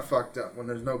gets kind of fucked up when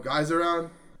there's no guys around.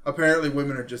 Apparently,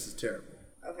 women are just as terrible.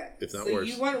 Okay. If not so worse.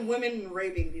 you want women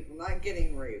raping people, not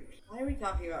getting raped. Why are we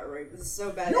talking about rape? This is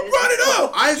so bad. You brought it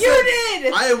up!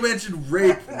 did! I mentioned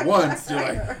rape once. You're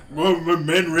like, well,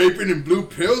 men raping and blue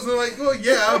pills? And I'm like, well,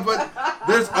 yeah, but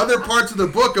there's other parts of the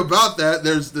book about that.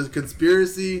 There's the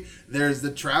conspiracy. There's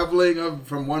the traveling of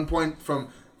from one point from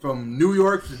New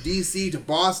York to D.C. to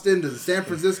Boston to San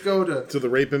Francisco To the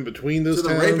rape in between those to the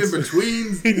towns. rape in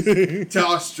between to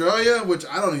Australia, which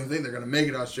I don't even think they're gonna make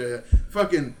it to Australia.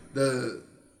 Fucking the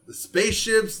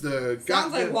spaceships, the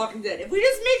Sounds like Walking Dead. If we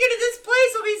just make it to this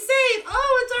place, we'll be safe.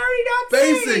 Oh, it's already not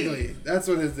safe. basically that's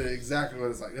what it's exactly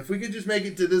what it's like. If we could just make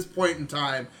it to this point in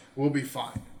time, we'll be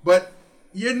fine. But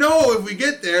if we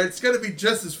get there, it's gonna be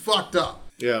just as fucked up.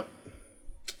 Yeah.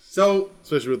 So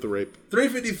Especially with the rape.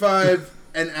 355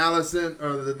 and Allison,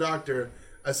 or the doctor,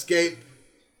 escape.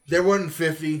 There wasn't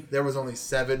 50. There was only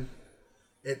 7.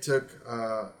 It took,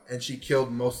 and she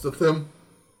killed most of them.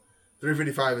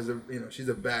 355 is she's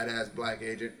a badass black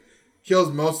agent. Kills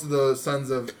most of the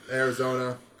Sons of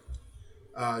Arizona.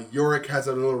 Yorick has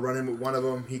a little run-in with one of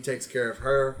them. He takes care of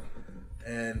her.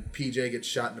 And PJ gets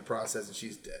shot in the process and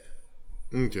she's dead.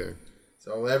 Okay.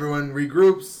 So everyone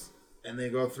regroups and they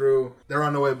go through. They're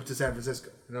on the way to San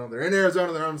Francisco. They're in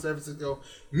Arizona. They're on San Francisco.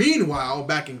 Meanwhile,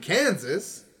 back in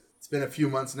Kansas, it's been a few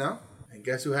months now. And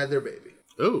guess who had their baby?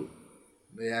 Oh.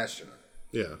 The astronaut.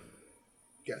 Yeah.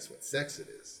 Guess what sex it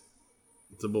is?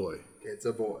 It's a boy. It's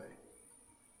a boy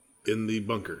In the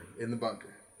bunker. in the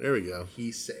bunker. There we go.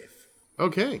 He's safe.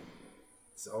 Okay.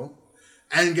 So,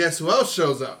 and guess who else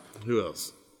shows up? Who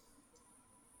else?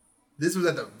 This was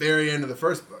at the very end of the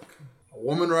first book. A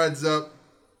woman rides up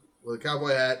with a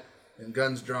cowboy hat and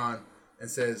guns drawn and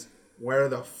says, "Where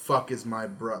the fuck is my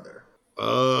brother?"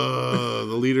 The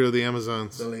leader of the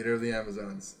Amazons. The leader of the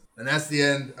Amazons. And that's the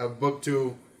end of book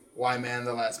 2, Why Man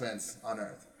the Last Man's on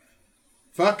Earth.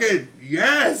 Fucking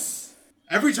yes!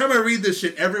 Every time I read this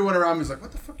shit, everyone around me is like,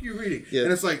 what the fuck are you reading? Yeah.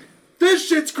 And it's like, this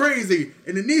shit's crazy,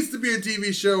 and it needs to be a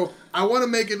TV show. I want to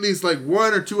make at least like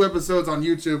 1 or 2 episodes on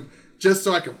YouTube just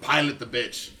so I can pilot the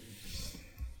bitch.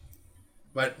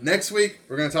 But next week,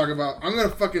 we're going to talk about, I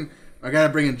got to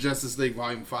bring in Justice League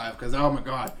Volume 5, because oh my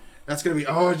god, that's going to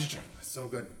be, so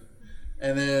good.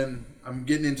 And then I'm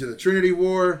getting into the Trinity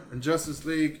War and Justice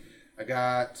League. I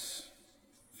got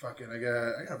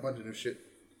a bunch of new shit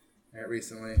I got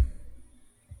recently.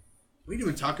 We didn't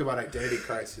even talk about Identity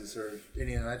Crisis or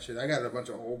any of that shit. I got a bunch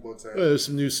of old books there. There's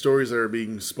some new stories that are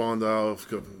being spawned off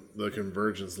the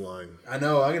Convergence line. I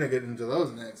know, I'm going to get into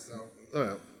those next. So. Oh,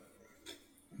 yeah.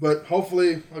 But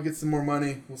hopefully I'll get some more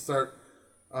money.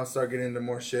 I'll start getting into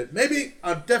more shit. Maybe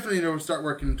I'll definitely start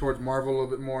working towards Marvel a little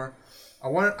bit more. I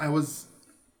was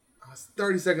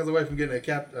 30 seconds away from getting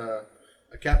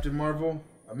a Captain Marvel,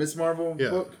 a Miss Marvel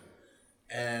book.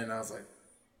 And I was like,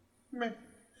 meh.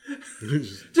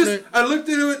 I looked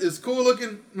into it. It's cool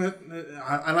looking.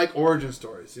 I like origin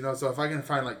stories, so if I can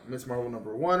find like Miss Marvel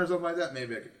 #1 or something like that,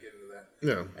 maybe I could get into that.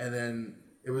 Yeah. And then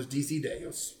it was DC Day. It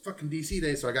was fucking DC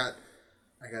Day, so I got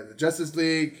the Justice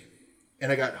League,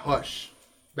 and I got Hush,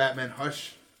 Batman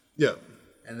Hush. Yeah.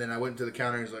 And then I went to the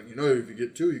counter and he's like, if you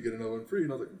get 2, you get another one free.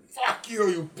 And I was like, fuck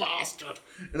you bastard.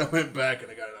 And I went back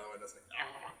and I got another one. I was like,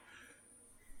 ah.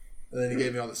 And then he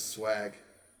gave me all this swag.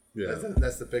 Yeah.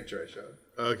 That's the picture I showed.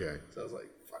 Okay. So I was like,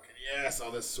 fucking yes,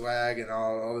 all this swag and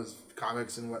all this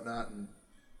comics and whatnot. And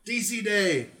DC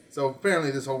Day. So apparently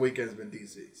this whole weekend has been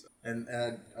DC. So. And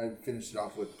I finished it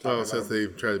off with... Since they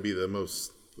try to be the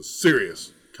most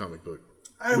serious comic book.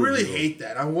 I really hate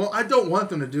that. I don't want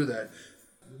them to do that.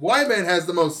 Wyman has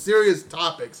the most serious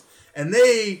topics, and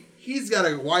he's got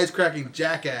a wisecracking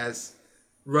jackass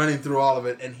running through all of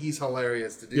it, and he's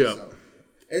hilarious to do so.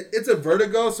 It's a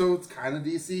Vertigo, so it's kind of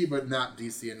DC, but not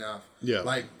DC enough. Yeah,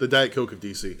 like the Diet Coke of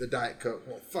DC. The Diet Coke.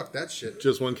 Well, fuck that shit.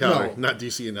 Just 1 calorie, not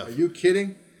DC enough. Are you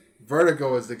kidding?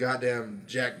 Vertigo is the goddamn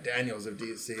Jack Daniels of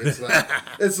DC.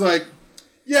 It's like,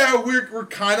 yeah, we're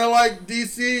kind of like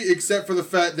DC, except for the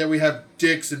fact that we have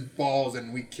dicks and balls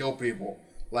and we kill people.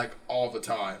 Like, all the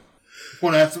time.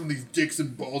 Want to have some of these dicks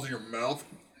and balls in your mouth?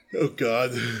 Oh,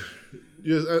 God.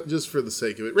 Just for the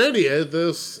sake of it. Randy, edit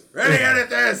this. Randy, edit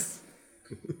this!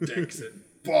 Dicks and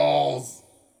balls.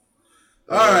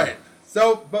 Alright.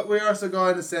 So, but we're also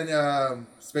going to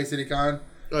Space City Con.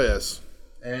 Oh, yes.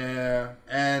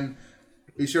 And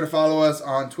be sure to follow us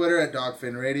on Twitter at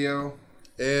Dogfin Radio.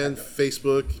 And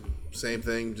Facebook, same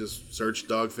thing. Just search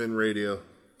Dogfin Radio.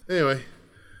 Anyway,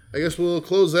 I guess we'll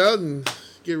close out and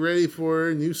get ready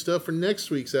for new stuff for next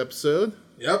week's episode.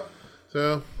 Yep.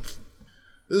 So,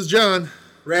 this is John.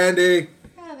 Randy.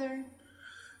 Heather. And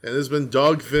this has been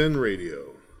Dogfin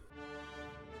Radio.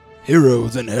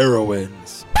 Heroes and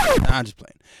heroines. Nah, I'm just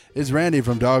playing. It's Randy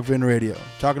from Dogfin Radio,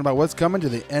 talking about what's coming to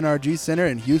the NRG Center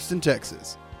in Houston,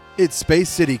 Texas. It's Space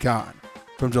City Con,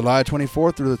 from July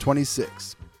 24th through the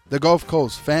 26th. The Gulf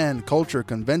Coast Fan Culture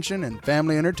Convention and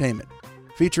Family Entertainment,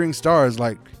 featuring stars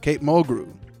like Kate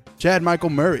Mulgrew, Chad Michael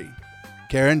Murray,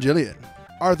 Karen Gillian,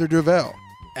 Arthur Duvel,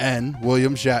 and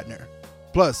William Shatner.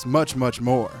 Plus much, much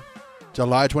more.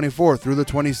 July 24th through the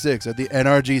 26th at the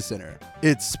NRG Center.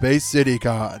 It's Space City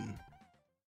Con.